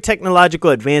things, great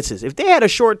technological advances. If they had a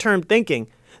short-term thinking,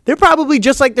 They're probably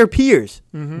just like their peers,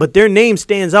 but their name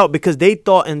stands out because they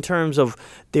thought in terms of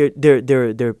their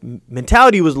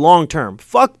mentality was long term.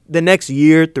 Fuck the next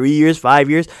year, 3 years, 5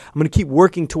 years. I'm going to keep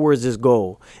working towards this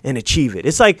goal and achieve it.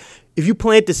 It's like if you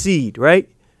plant the seed, right?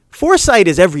 Foresight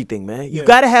is everything, man. You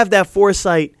got to have that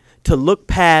foresight to look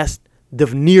past the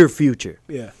near future.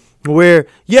 Yeah. Where,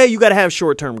 you got to have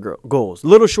short-term goals,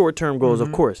 little short-term goals,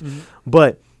 of course.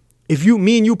 But if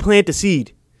me and you plant the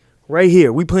seed right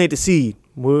here, we plant the seed.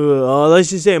 Let's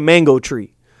just say a mango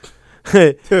tree.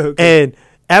 Okay. And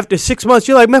after 6 months,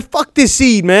 you're like, man, fuck this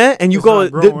seed, man. And you go,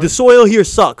 the soil here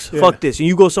sucks. Yeah. Fuck this. And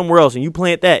you go somewhere else and you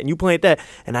plant that and you plant that.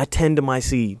 And I tend to my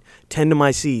seed.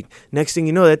 Next thing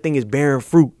you know, that thing is bearing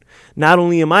fruit. Not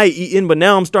only am I eating, but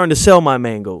now I'm starting to sell my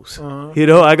mangoes. You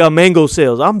know, I got mango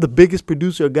sales. I'm the biggest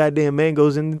producer of goddamn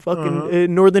mangoes in the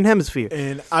fucking northern hemisphere.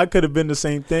 And I could have been the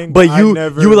same thing. But you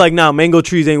were like, nah, mango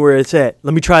trees ain't where it's at.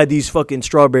 Let me try these fucking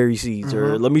strawberry seeds,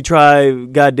 or let me try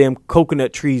goddamn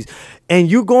coconut trees. And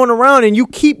you're going around and you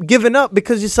keep giving up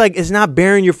because it's like it's not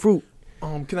bearing your fruit.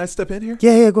 Can I step in here?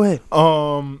 Yeah, go ahead.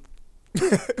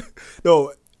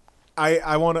 No,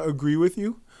 I want to agree with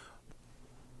you.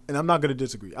 And I'm not going to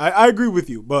disagree. I agree with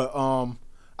you, but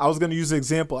I was going to use an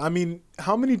example. I mean,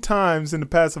 how many times in the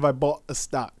past have I bought a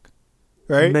stock,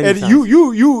 right? Many and times.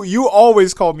 you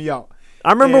always called me out.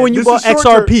 I remember when you bought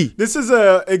XRP. This is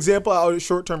an example of how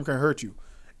short term can hurt you.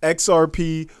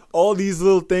 XRP, all these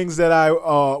little things that I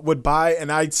would buy, and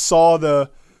I saw the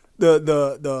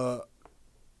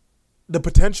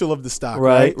potential of the stock,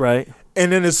 right.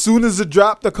 And then as soon as it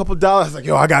dropped a couple dollars, I was like,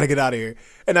 yo, I got to get out of here.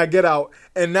 And I get out.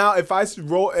 And now if I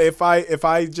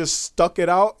just stuck it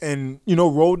out and,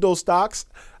 rolled those stocks,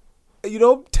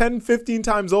 10, 15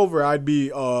 times over, I'd be,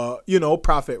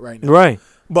 profit right now. Right.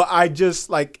 But I just,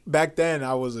 like, back then,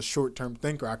 I was a short-term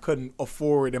thinker. I couldn't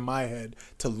afford in my head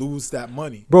to lose that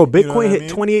money. Bro, Bitcoin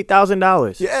hit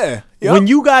 $28,000. Yeah. Yep. When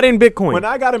you got in Bitcoin. When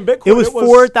I got in Bitcoin, it was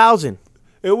 $4,000.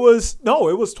 It was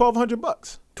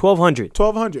 $1,200.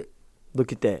 $1,200.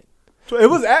 Look at that.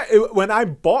 So when I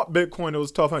bought Bitcoin, it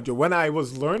was $1,200. When I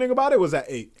was learning about it, was at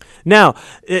 $8,000. Now,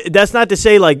 that's not to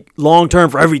say like long term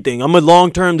for everything. I'm a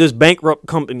long term this bankrupt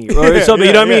company or something.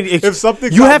 You know what I mean? If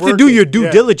something you have to do your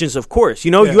due diligence, of course.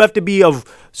 You have to be of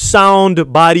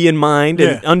sound body and mind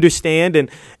and understand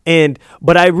and.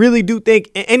 But I really do think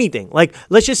anything like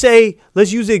let's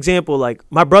use the example like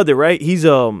my brother, right? He's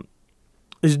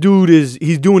this dude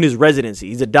he's doing his residency.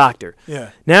 He's a doctor.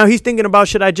 Yeah. Now he's thinking about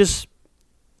should I just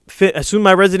as soon as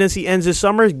my residency ends this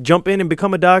summer, jump in and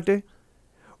become a doctor?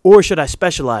 Or should I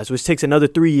specialize, which takes another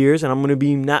 3 years, and I'm going to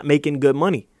be not making good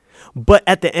money? But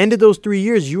at the end of those 3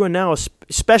 years, you are now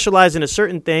specialized in a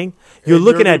certain thing. You're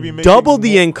looking at double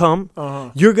the income.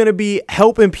 You're going to be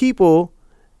helping people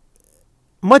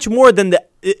much more than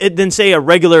say a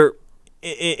regular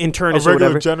internist or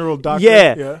whatever. General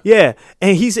doctor. Yeah.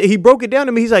 And he broke it down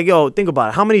to me. He's like, yo, think about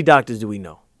it. How many doctors do we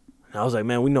know? And I was like,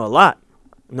 man, we know a lot.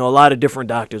 A lot of different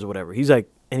doctors or whatever. He's like,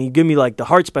 and he give me like the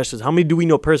heart specialist. How many do we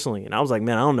know personally? And I was like,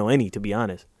 man, I don't know any, to be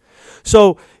honest.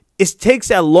 So it takes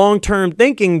that long-term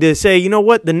thinking to say, you know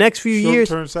what, the next few years.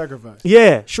 Short-term sacrifice.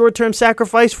 Yeah, short-term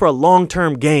sacrifice for a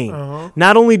long-term gain.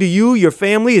 Not only do your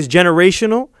family is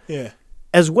generational. Yeah.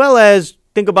 As well as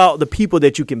think about the people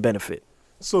that you can benefit.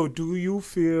 So do you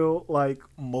feel like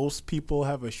most people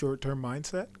have a short-term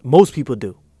mindset? Most people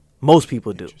do.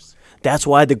 That's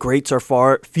why the greats are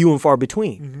few and far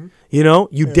between.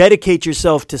 You dedicate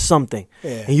yourself to something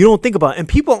and you don't think about it. And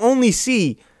people only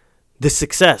see the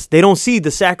success. They don't see the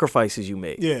sacrifices you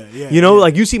made.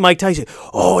 Like you see Mike Tyson.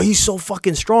 Oh, he's so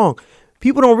fucking strong.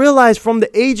 People don't realize from the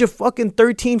age of fucking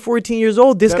 13, 14 years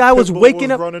old, this guy was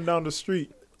waking up. Running down the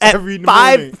street. At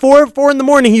 4 in the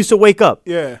morning, he used to wake up.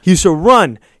 Yeah. He used to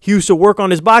run. He used to work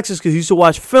on his boxes because he used to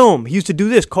watch film. He used to do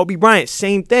this. Kobe Bryant,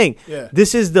 same thing. Yeah.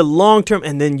 This is the long term.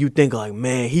 And then you think like,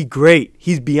 man, he's great.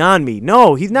 He's beyond me.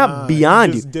 No, he's not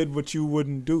beyond you. He just did what you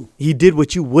wouldn't do. He did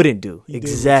what you wouldn't do.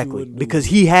 Exactly. Because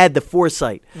he had the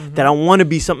foresight that I want to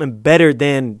be something better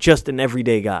than just an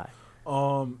everyday guy.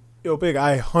 Yo, Big,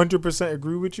 I 100%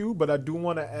 agree with you, but I do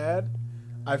want to add.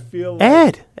 I feel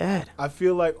like I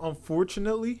feel like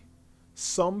unfortunately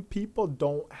some people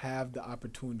don't have the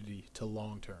opportunity to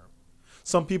long term.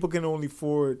 Some people can only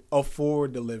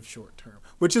afford to live short term,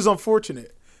 which is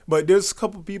unfortunate. But there's a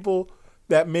couple people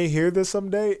that may hear this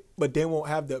someday, but they won't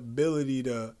have the ability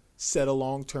to set a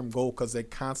long term goal because they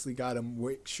constantly got to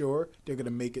make sure they're gonna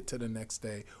make it to the next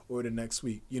day or the next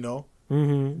week.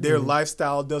 Their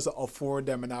lifestyle doesn't afford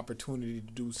them an opportunity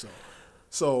to do so.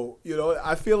 So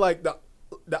I feel like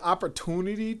the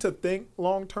opportunity to think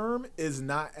long term is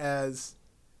not as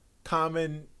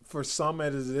common for some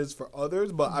as it is for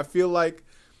others, but I feel like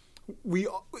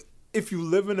if you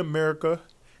live in America,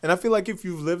 and I feel like if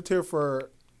you've lived here for,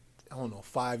 I don't know,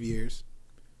 5 years,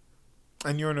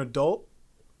 and you're an adult,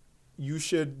 you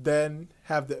should then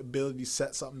have the ability to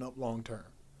set something up long term.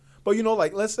 But, you know,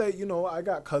 like, let's say, you know, I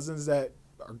got cousins that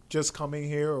are just coming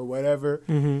here or whatever,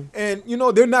 and, you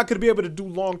know, they're not going to be able to do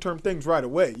long term things right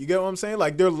away. You get what I'm saying?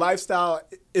 Like, their lifestyle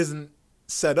isn't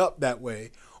set up that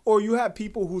way. Or you have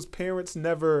people whose parents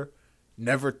never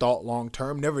thought long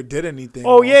term, never did anything.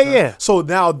 Oh, yeah. So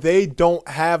now they don't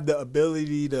have the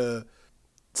ability to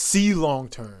see long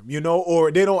term, you know,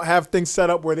 or they don't have things set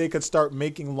up where they could start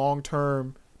making long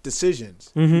term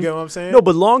decisions. You get what I'm saying? No,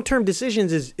 but long term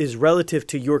decisions is relative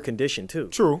to your condition too.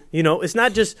 True. You know, it's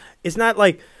not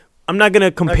like I'm not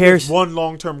gonna compare one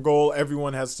long term goal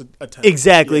everyone has to attempt.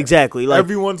 Exactly. Like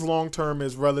everyone's long term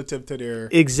is relative to their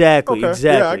Exactly.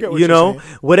 Yeah, I get what you you're know,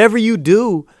 saying. whatever you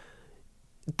do,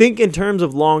 think in terms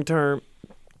of long term,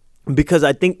 because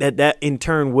I think that in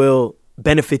turn will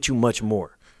benefit you much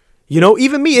more. You know,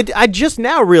 even me, I just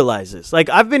now realize this. Like,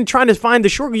 I've been trying to find the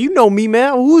shortcut. You know me,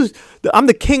 man. I'm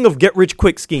the king of get rich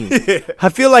quick schemes. I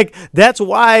feel like that's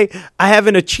why I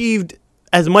haven't achieved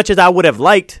as much as I would have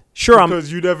liked. Sure,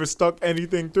 because you never stuck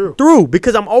anything through.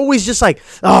 Because I'm always just like,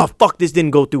 oh, fuck, this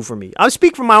didn't go through for me. I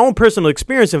speak from my own personal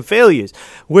experience and failures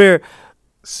where...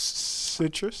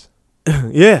 Citrus?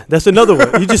 Yeah, that's another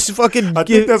one. You just fucking... I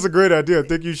think that's a great idea. I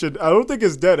think you should... I don't think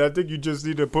it's dead. I think you just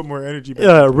need to put more energy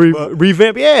back.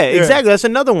 Revamp. Yeah, exactly. That's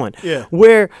another one. Yeah.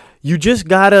 Where you just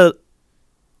gotta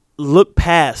look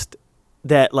past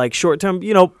that, like, short-term,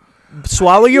 you know,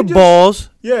 swallow your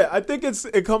balls. Yeah, I think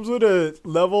it comes with a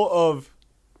level of...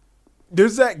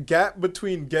 There's that gap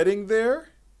between getting there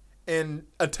and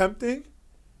attempting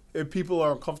if people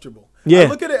are uncomfortable. Yeah. I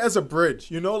look at it as a bridge,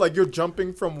 you know? Like, you're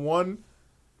jumping from one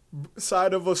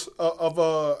side of a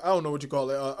I don't know what you call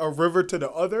it, a river to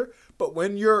the other. But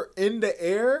when you're in the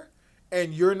air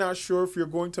and you're not sure if you're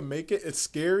going to make it, it's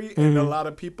scary. And a lot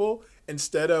of people,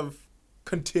 instead of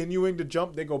continuing to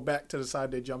jump, they go back to the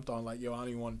side they jumped on. Like, yo, I don't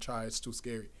even want to try. It's too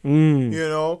scary. You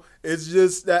know, it's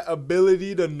just that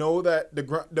ability to know that the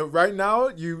right now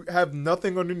you have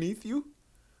nothing underneath you,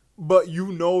 but you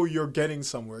know you're getting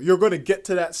somewhere. You're going to get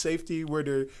to that safety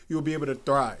where you'll be able to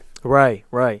thrive. Right.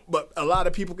 But a lot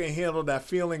of people can handle that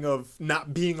feeling of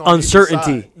not being on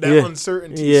uncertainty.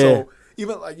 Uncertainty. Yeah. So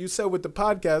even like you said with the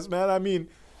podcast, man, I mean,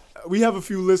 we have a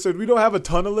few listeners. We don't have a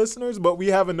ton of listeners, but we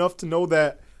have enough to know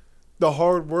that the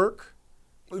hard work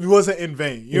wasn't in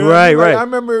vain. You know what I mean? Like, I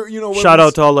remember, you know, shout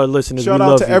out to all our listeners. Shout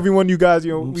out to everyone, you guys.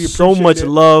 You know, we so much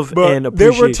love and appreciation.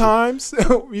 There were times,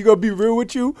 we gonna be real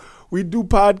with you. We do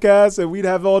podcasts and we'd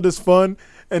have all this fun.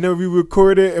 And then we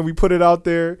record it and we put it out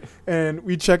there and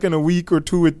we check in a week or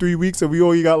 2 or 3 weeks and we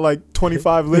only got like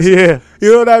 25 listens. Yeah.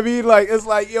 You know what I mean? Like, it's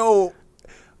like, yo,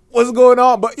 what's going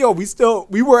on? But yo, we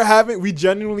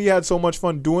genuinely had so much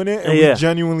fun doing it and we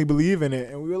genuinely believe in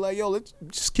it. And we were like, yo, let's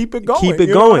just keep it going. You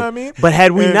know what I mean? But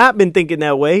had we not been thinking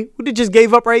that way, we'd have just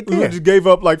gave up right there. We just gave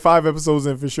up like 5 episodes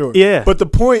in for sure. Yeah. But the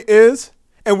point is,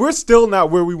 and we're still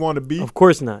not where we want to be. Of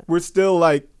course not. We're still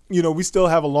like, you know, we still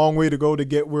have a long way to go to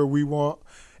get where we want.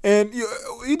 And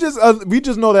we just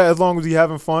know that as long as we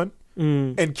having fun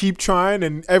and keep trying,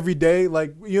 and every day,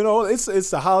 like, you know, it's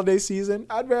the holiday season.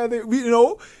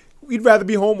 We'd rather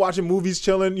be home watching movies,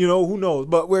 chilling. You know, who knows?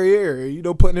 But we're here, you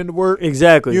know, putting in the work.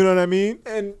 Exactly. You know what I mean?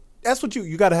 And that's what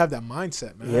you got to have that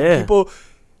mindset, man. Yeah. People,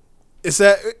 it's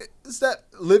that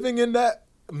living in that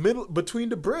middle between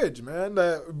the bridge, man.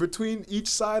 Between each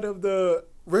side of the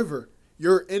river,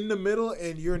 you're in the middle,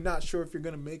 and you're not sure if you're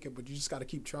gonna make it, but you just got to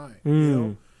keep trying. You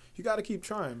know. You got to keep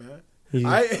trying, man.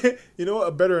 Yeah. You know what,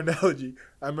 a better analogy,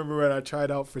 I remember when I tried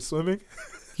out for swimming.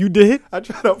 You did? I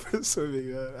tried out for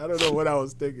swimming, man. I don't know what I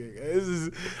was thinking.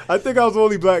 I think I was the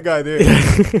only black guy there.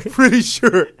 Pretty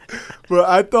sure. But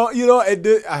I thought, you know,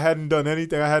 I hadn't done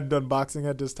anything. I hadn't done boxing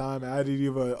at this time. I didn't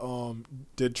even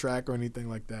did track or anything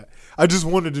like that. I just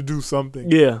wanted to do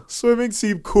something. Yeah. Swimming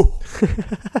seemed cool.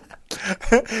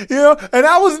 You know, and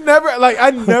I was never, like, I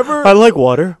like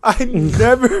water. I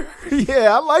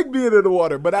like being in the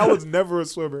water, but I was never a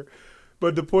swimmer.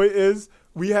 But the point is,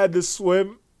 we had to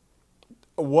swim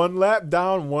 1 lap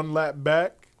down, 1 lap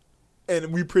back,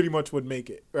 and we pretty much would make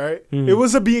it, right? It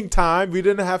was being timed. We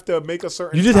didn't have to make a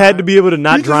certain You just time. had to be able to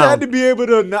not drown. You just had to be able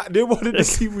to not. They wanted to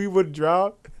see if we would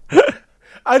drown.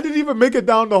 I didn't even make it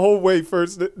down the whole way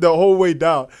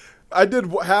down. I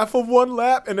did half of 1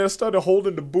 lap, and then I started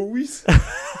holding the buoys. And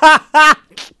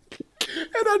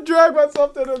I dragged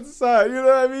myself to the other side. You know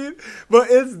what I mean? But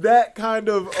it's that kind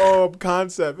of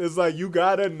concept. It's like you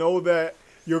got to know that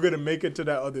you're gonna make it to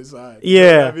that other side.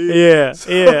 Yeah, you know what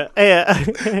I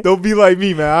mean? yeah. Don't be like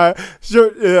me, man.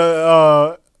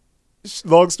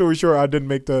 Long story short, I didn't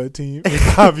make the team,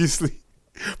 obviously.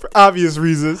 For obvious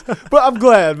reasons, but I'm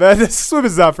glad, man.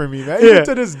 Swimming's not for me, man. Even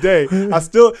to this day, I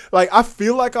still I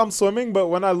feel like I'm swimming, but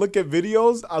when I look at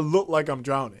videos, I look like I'm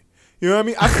drowning. You know what I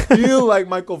mean? I feel like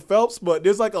Michael Phelps, but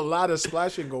there's like a lot of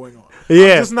splashing going on.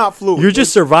 Yeah, I'm just not fluid. You're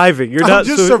just surviving. I'm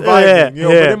just surviving. You know,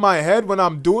 but in my head, when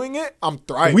I'm doing it, I'm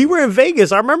thriving. We were in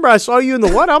Vegas. I remember I saw you in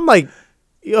the water. I'm like,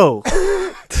 yo,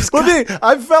 but then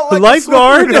I felt like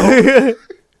lifeguard.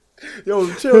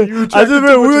 Yo, chill. You I just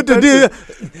remember we went to do.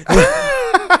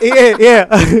 Yeah.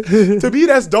 To me,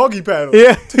 that's doggy paddle.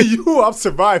 Yeah. To you, I'm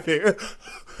surviving.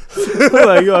 I'm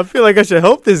like, yo, I feel like I should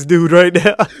help this dude right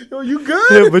now. Yo, you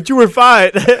good? Yeah, but you were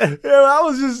fine.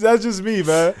 That's just me,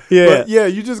 man. Yeah. But yeah,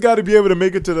 you just got to be able to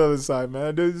make it to the other side,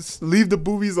 man. Just leave the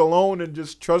boobies alone and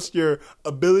just trust your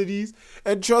abilities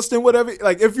and trust in whatever.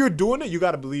 Like, if you're doing it, you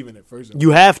got to believe in it first.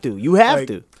 You have to. You have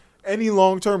to. Any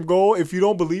long-term goal, if you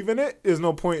don't believe in it, there's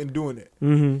no point in doing it.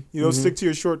 Mm-hmm. You know, stick to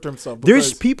your short-term stuff.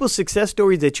 There's people's success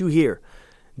stories that you hear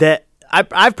that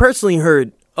I've personally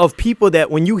heard of people that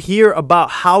when you hear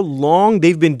about how long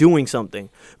they've been doing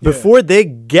something before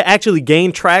they actually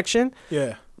gain traction,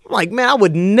 I'm like, man, I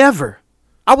would never.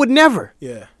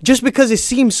 Yeah. Just because it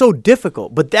seems so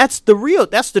difficult. But that's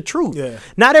the truth. Yeah.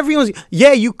 Not everyone's,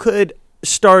 you could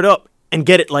start up and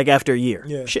get it like after a year.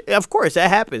 Yeah. Of course, that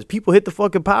happens. People hit the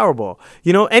fucking Powerball.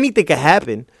 You know, anything could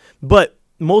happen. But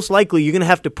most likely, you're going to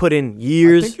have to put in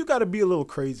years. I think you got to be a little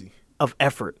crazy. Of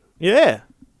effort. Yeah.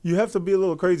 You have to be a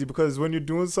little crazy because when you're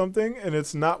doing something and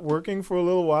it's not working for a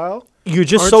little while. You're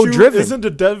just so driven. Isn't the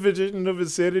definition of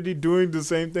insanity doing the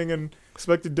same thing and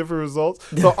expecting different results?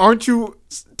 So aren't you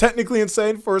technically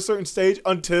insane for a certain stage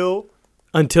until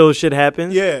shit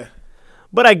happens? Yeah.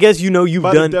 But I guess, you've done.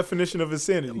 By the definition of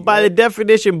insanity. By the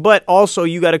definition, but also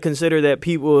you got to consider that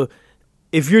people,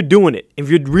 if you're doing it, if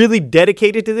you're really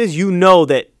dedicated to this, you know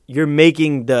that you're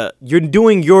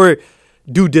doing your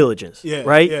due diligence,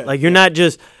 right? Yeah, like you're not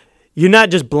just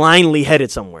blindly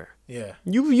headed somewhere. Yeah.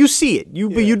 You see it.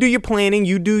 You do your planning.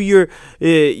 You do your,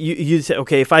 you say,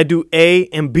 okay, if I do A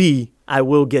and B, I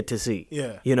will get to C.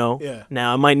 Yeah. You know? Yeah.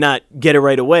 Now, I might not get it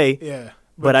right away. Yeah.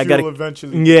 But I gotta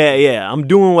eventually. Yeah. I'm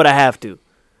doing what I have to.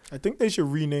 I think they should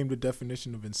rename the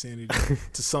definition of insanity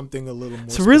to something a little more.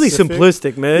 It's really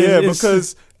simplistic, man. Yeah,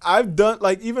 because I've done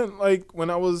even when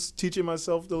I was teaching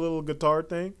myself the little guitar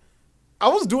thing, I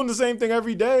was doing the same thing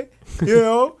every day,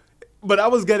 but I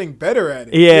was getting better at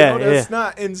it. Yeah, that's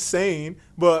not insane,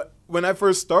 but. When I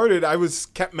first started, I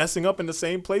kept messing up in the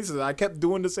same places. I kept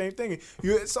doing the same thing.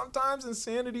 Sometimes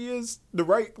insanity is the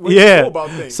right way to go about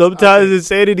things. Sometimes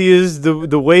insanity is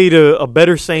the way to a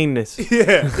better saneness.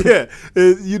 Yeah.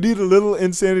 You need a little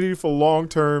insanity for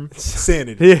long-term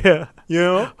sanity. Yeah. You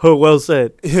know? Oh, well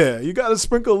said. Yeah, you got to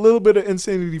sprinkle a little bit of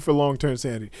insanity for long-term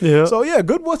sanity. Yeah. So,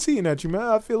 good what's eating at you, man.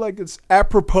 I feel like it's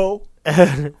apropos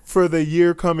for the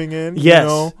year coming in.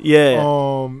 Yes.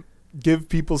 Yeah. Give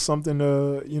people something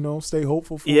to, stay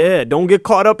hopeful for. Yeah, don't get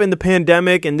caught up in the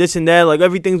pandemic and this and that, like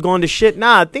everything's going to shit.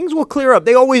 Nah, things will clear up.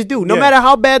 They always do. No matter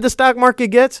how bad the stock market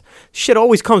gets, shit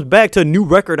always comes back to a new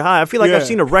record high. I feel like I've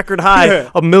seen a record high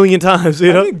a million times.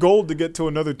 I need gold to get to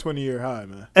another 20-year high,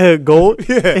 man. Gold?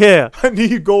 Yeah. I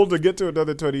need gold to get to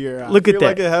another 20-year high. Look at that. I feel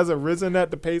like it hasn't risen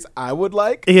at the pace I would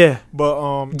like. Yeah.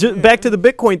 But back to the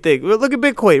Bitcoin thing. Look at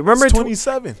Bitcoin. Remember it's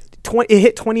 27. It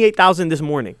hit 28,000 this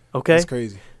morning. Okay? That's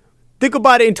crazy. Think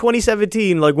about it in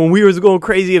 2017, like when we was going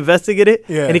crazy investigating it,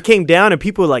 and it came down, and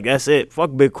people were like, "That's it, fuck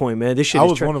Bitcoin, man. This shit." I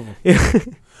was one of them.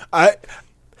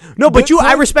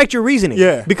 I respect your reasoning,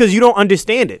 because you don't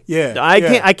understand it. Yeah,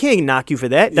 I can't knock you for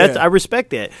that. I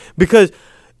respect that because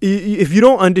if you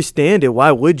don't understand it,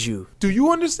 why would you? Do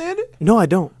you understand it? No, I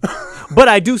don't. But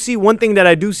I do see one thing that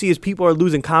I do see is people are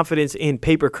losing confidence in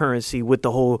paper currency with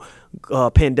the whole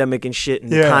pandemic and shit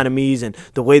and economies and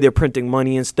the way they're printing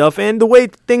money and stuff and the way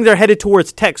things are headed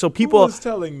towards tech. So people who was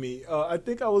telling me, I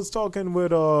think I was talking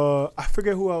with, I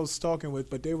forget who I was talking with,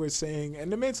 but they were saying,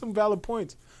 and they made some valid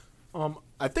points.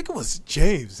 I think it was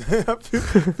James.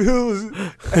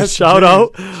 Shout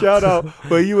out.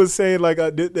 But he was saying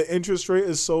the interest rate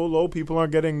is so low, people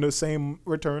aren't getting the same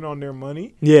return on their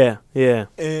money. Yeah.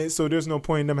 And so there's no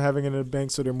point in them having it in the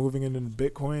bank, so they're moving it into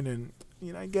Bitcoin. And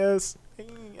I guess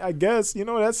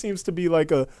that seems to be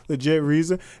like a legit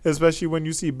reason, especially when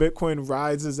you see Bitcoin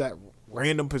rises at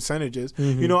random percentages.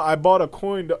 Mm-hmm. I bought a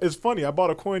coin. It's funny. I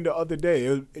bought a coin the other day.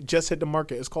 It just hit the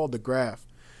market. It's called the Graph.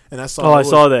 And I saw. I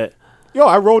saw that. Yo,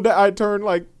 I rode that. I turned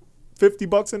like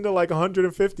 $50 into like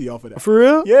 150 off of that. For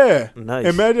real? Yeah. Nice.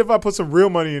 Imagine if I put some real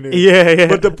money in there. Yeah.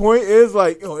 But the point is,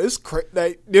 like, it's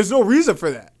like, there's no reason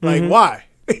for that. Like, why?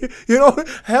 You know,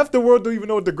 half the world don't even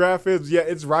know what the graph is. Yeah,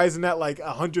 it's rising at like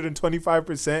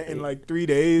 125% in like 3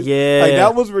 days. Yeah. Like,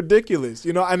 that was ridiculous,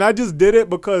 you know. And I just did it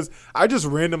because I just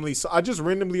randomly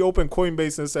opened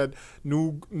Coinbase and said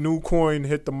new coin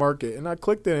hit the market, and I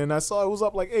clicked it and I saw it was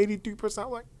up like 83%.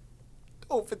 I'm like,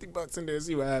 oh, $50 in there,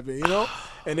 see what happened, you know.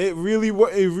 And it really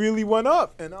went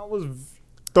up, and I was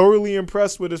thoroughly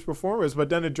impressed with his performance. But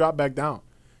then it dropped back down.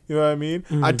 You know what I mean?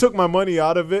 I took my money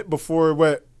out of it before it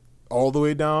went all the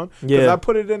way down, because I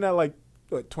put it in at like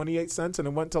 28 cents and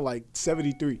it went to like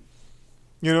 73.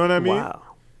 You know what I mean? Wow,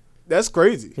 that's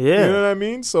crazy. Yeah, you know what I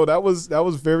mean. So that was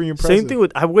very impressive. Same thing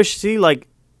with, I wish, see, like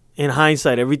in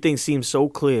hindsight, everything seems so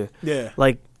clear. Yeah,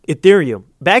 like Ethereum.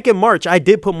 Back in March, I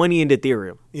did put money into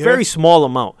Ethereum. Yeah. Very small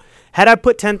amount. Had I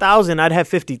put 10,000, I'd have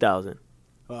 50,000.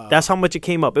 Wow. That's how much it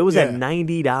came up. It was at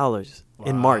 $90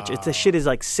 in March. The shit is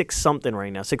like 6 something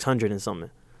right now, 600 and something.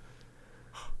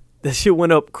 That shit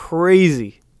went up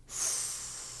crazy.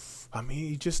 I mean,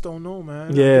 you just don't know,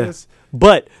 man. Yeah.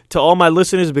 But to all my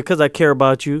listeners, because I care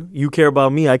about you, you care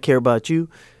about me, I care about you,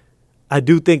 I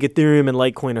do think Ethereum and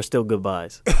Litecoin are still good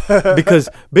buys. Because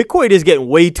Bitcoin is getting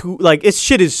way too, like, its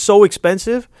shit is so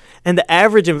expensive. And the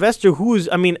average investor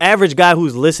average guy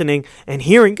who's listening and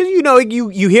hearing, because, you know,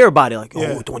 you hear about it, like,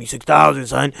 oh, 26,000,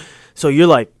 son. So you're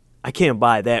like, I can't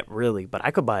buy that really, but I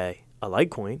could buy a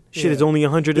Litecoin. Shit is only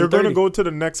 130. You're going to go to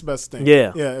the next best thing.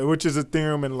 Yeah, which is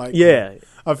Ethereum and Litecoin. Yeah.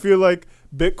 I feel like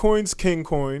Bitcoin's king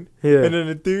coin, and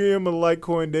then Ethereum and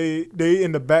Litecoin, they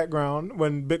in the background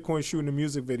when Bitcoin's shooting a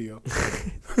music video.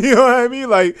 You know what I mean?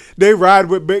 Like, they ride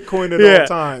with Bitcoin at all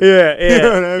times. Yeah. You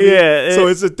know what I mean? Yeah. So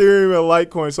it's Ethereum and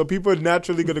Litecoin. So people are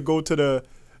naturally going to go to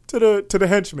the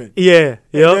henchmen. Yeah.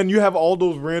 And then you have all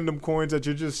those random coins that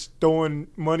you're just throwing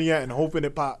money at and hoping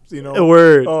it pops, you know. A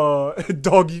word.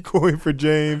 Doggy coin for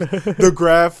James, the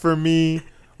graph for me,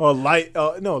 or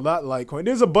no, not Litecoin.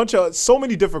 There's a bunch of, so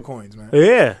many different coins, man.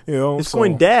 Yeah. You know, it's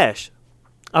Coin Dash.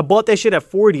 I bought that shit at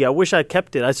 40. I wish I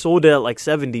kept it. I sold it at like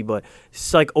 70, but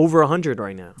it's like over 100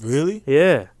 right now. Really?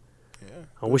 Yeah.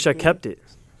 I wish I kept it.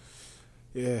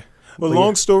 Yeah. Well,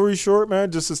 long story short,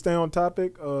 man, just to stay on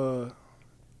topic,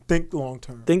 think long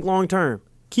term. Think long term.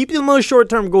 Keep your little short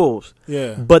term goals.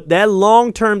 Yeah. But that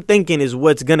long term thinking is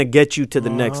what's gonna get you to the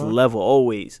next level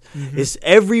always. It's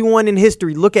everyone in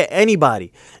history. Look at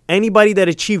anybody that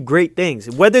achieved great things,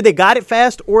 whether they got it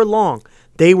fast or long.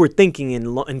 They were thinking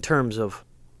in terms of.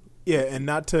 Yeah, and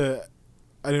not to,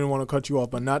 I didn't want to cut you off,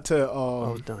 but not to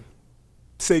I was done.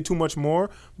 Say too much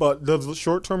more. But the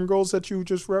short term goals that you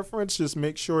just referenced, just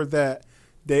make sure that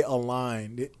they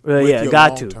align with your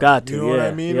got to. You know what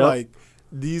I mean? Yep. Like,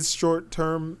 these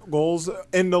short-term goals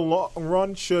in the long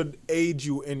run should aid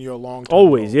you in your long-term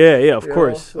always,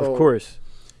 goals. Of course.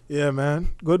 Yeah, man.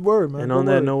 Good word, man. And on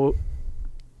that note,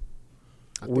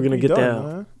 we're going to get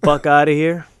that fuck out of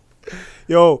here.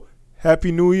 Yo,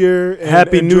 Happy New Year. And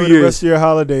Happy New Year. Enjoy the rest of your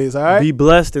holidays, all right? Be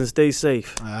blessed and stay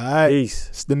safe. All right. Peace.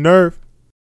 It's The Nerve.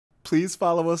 Please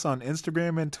follow us on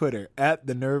Instagram and Twitter at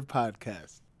The Nerve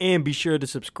Podcast. And be sure to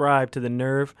subscribe to The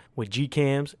Nerve with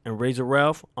Gcamz and Razor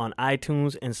Ralf on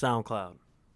iTunes and SoundCloud.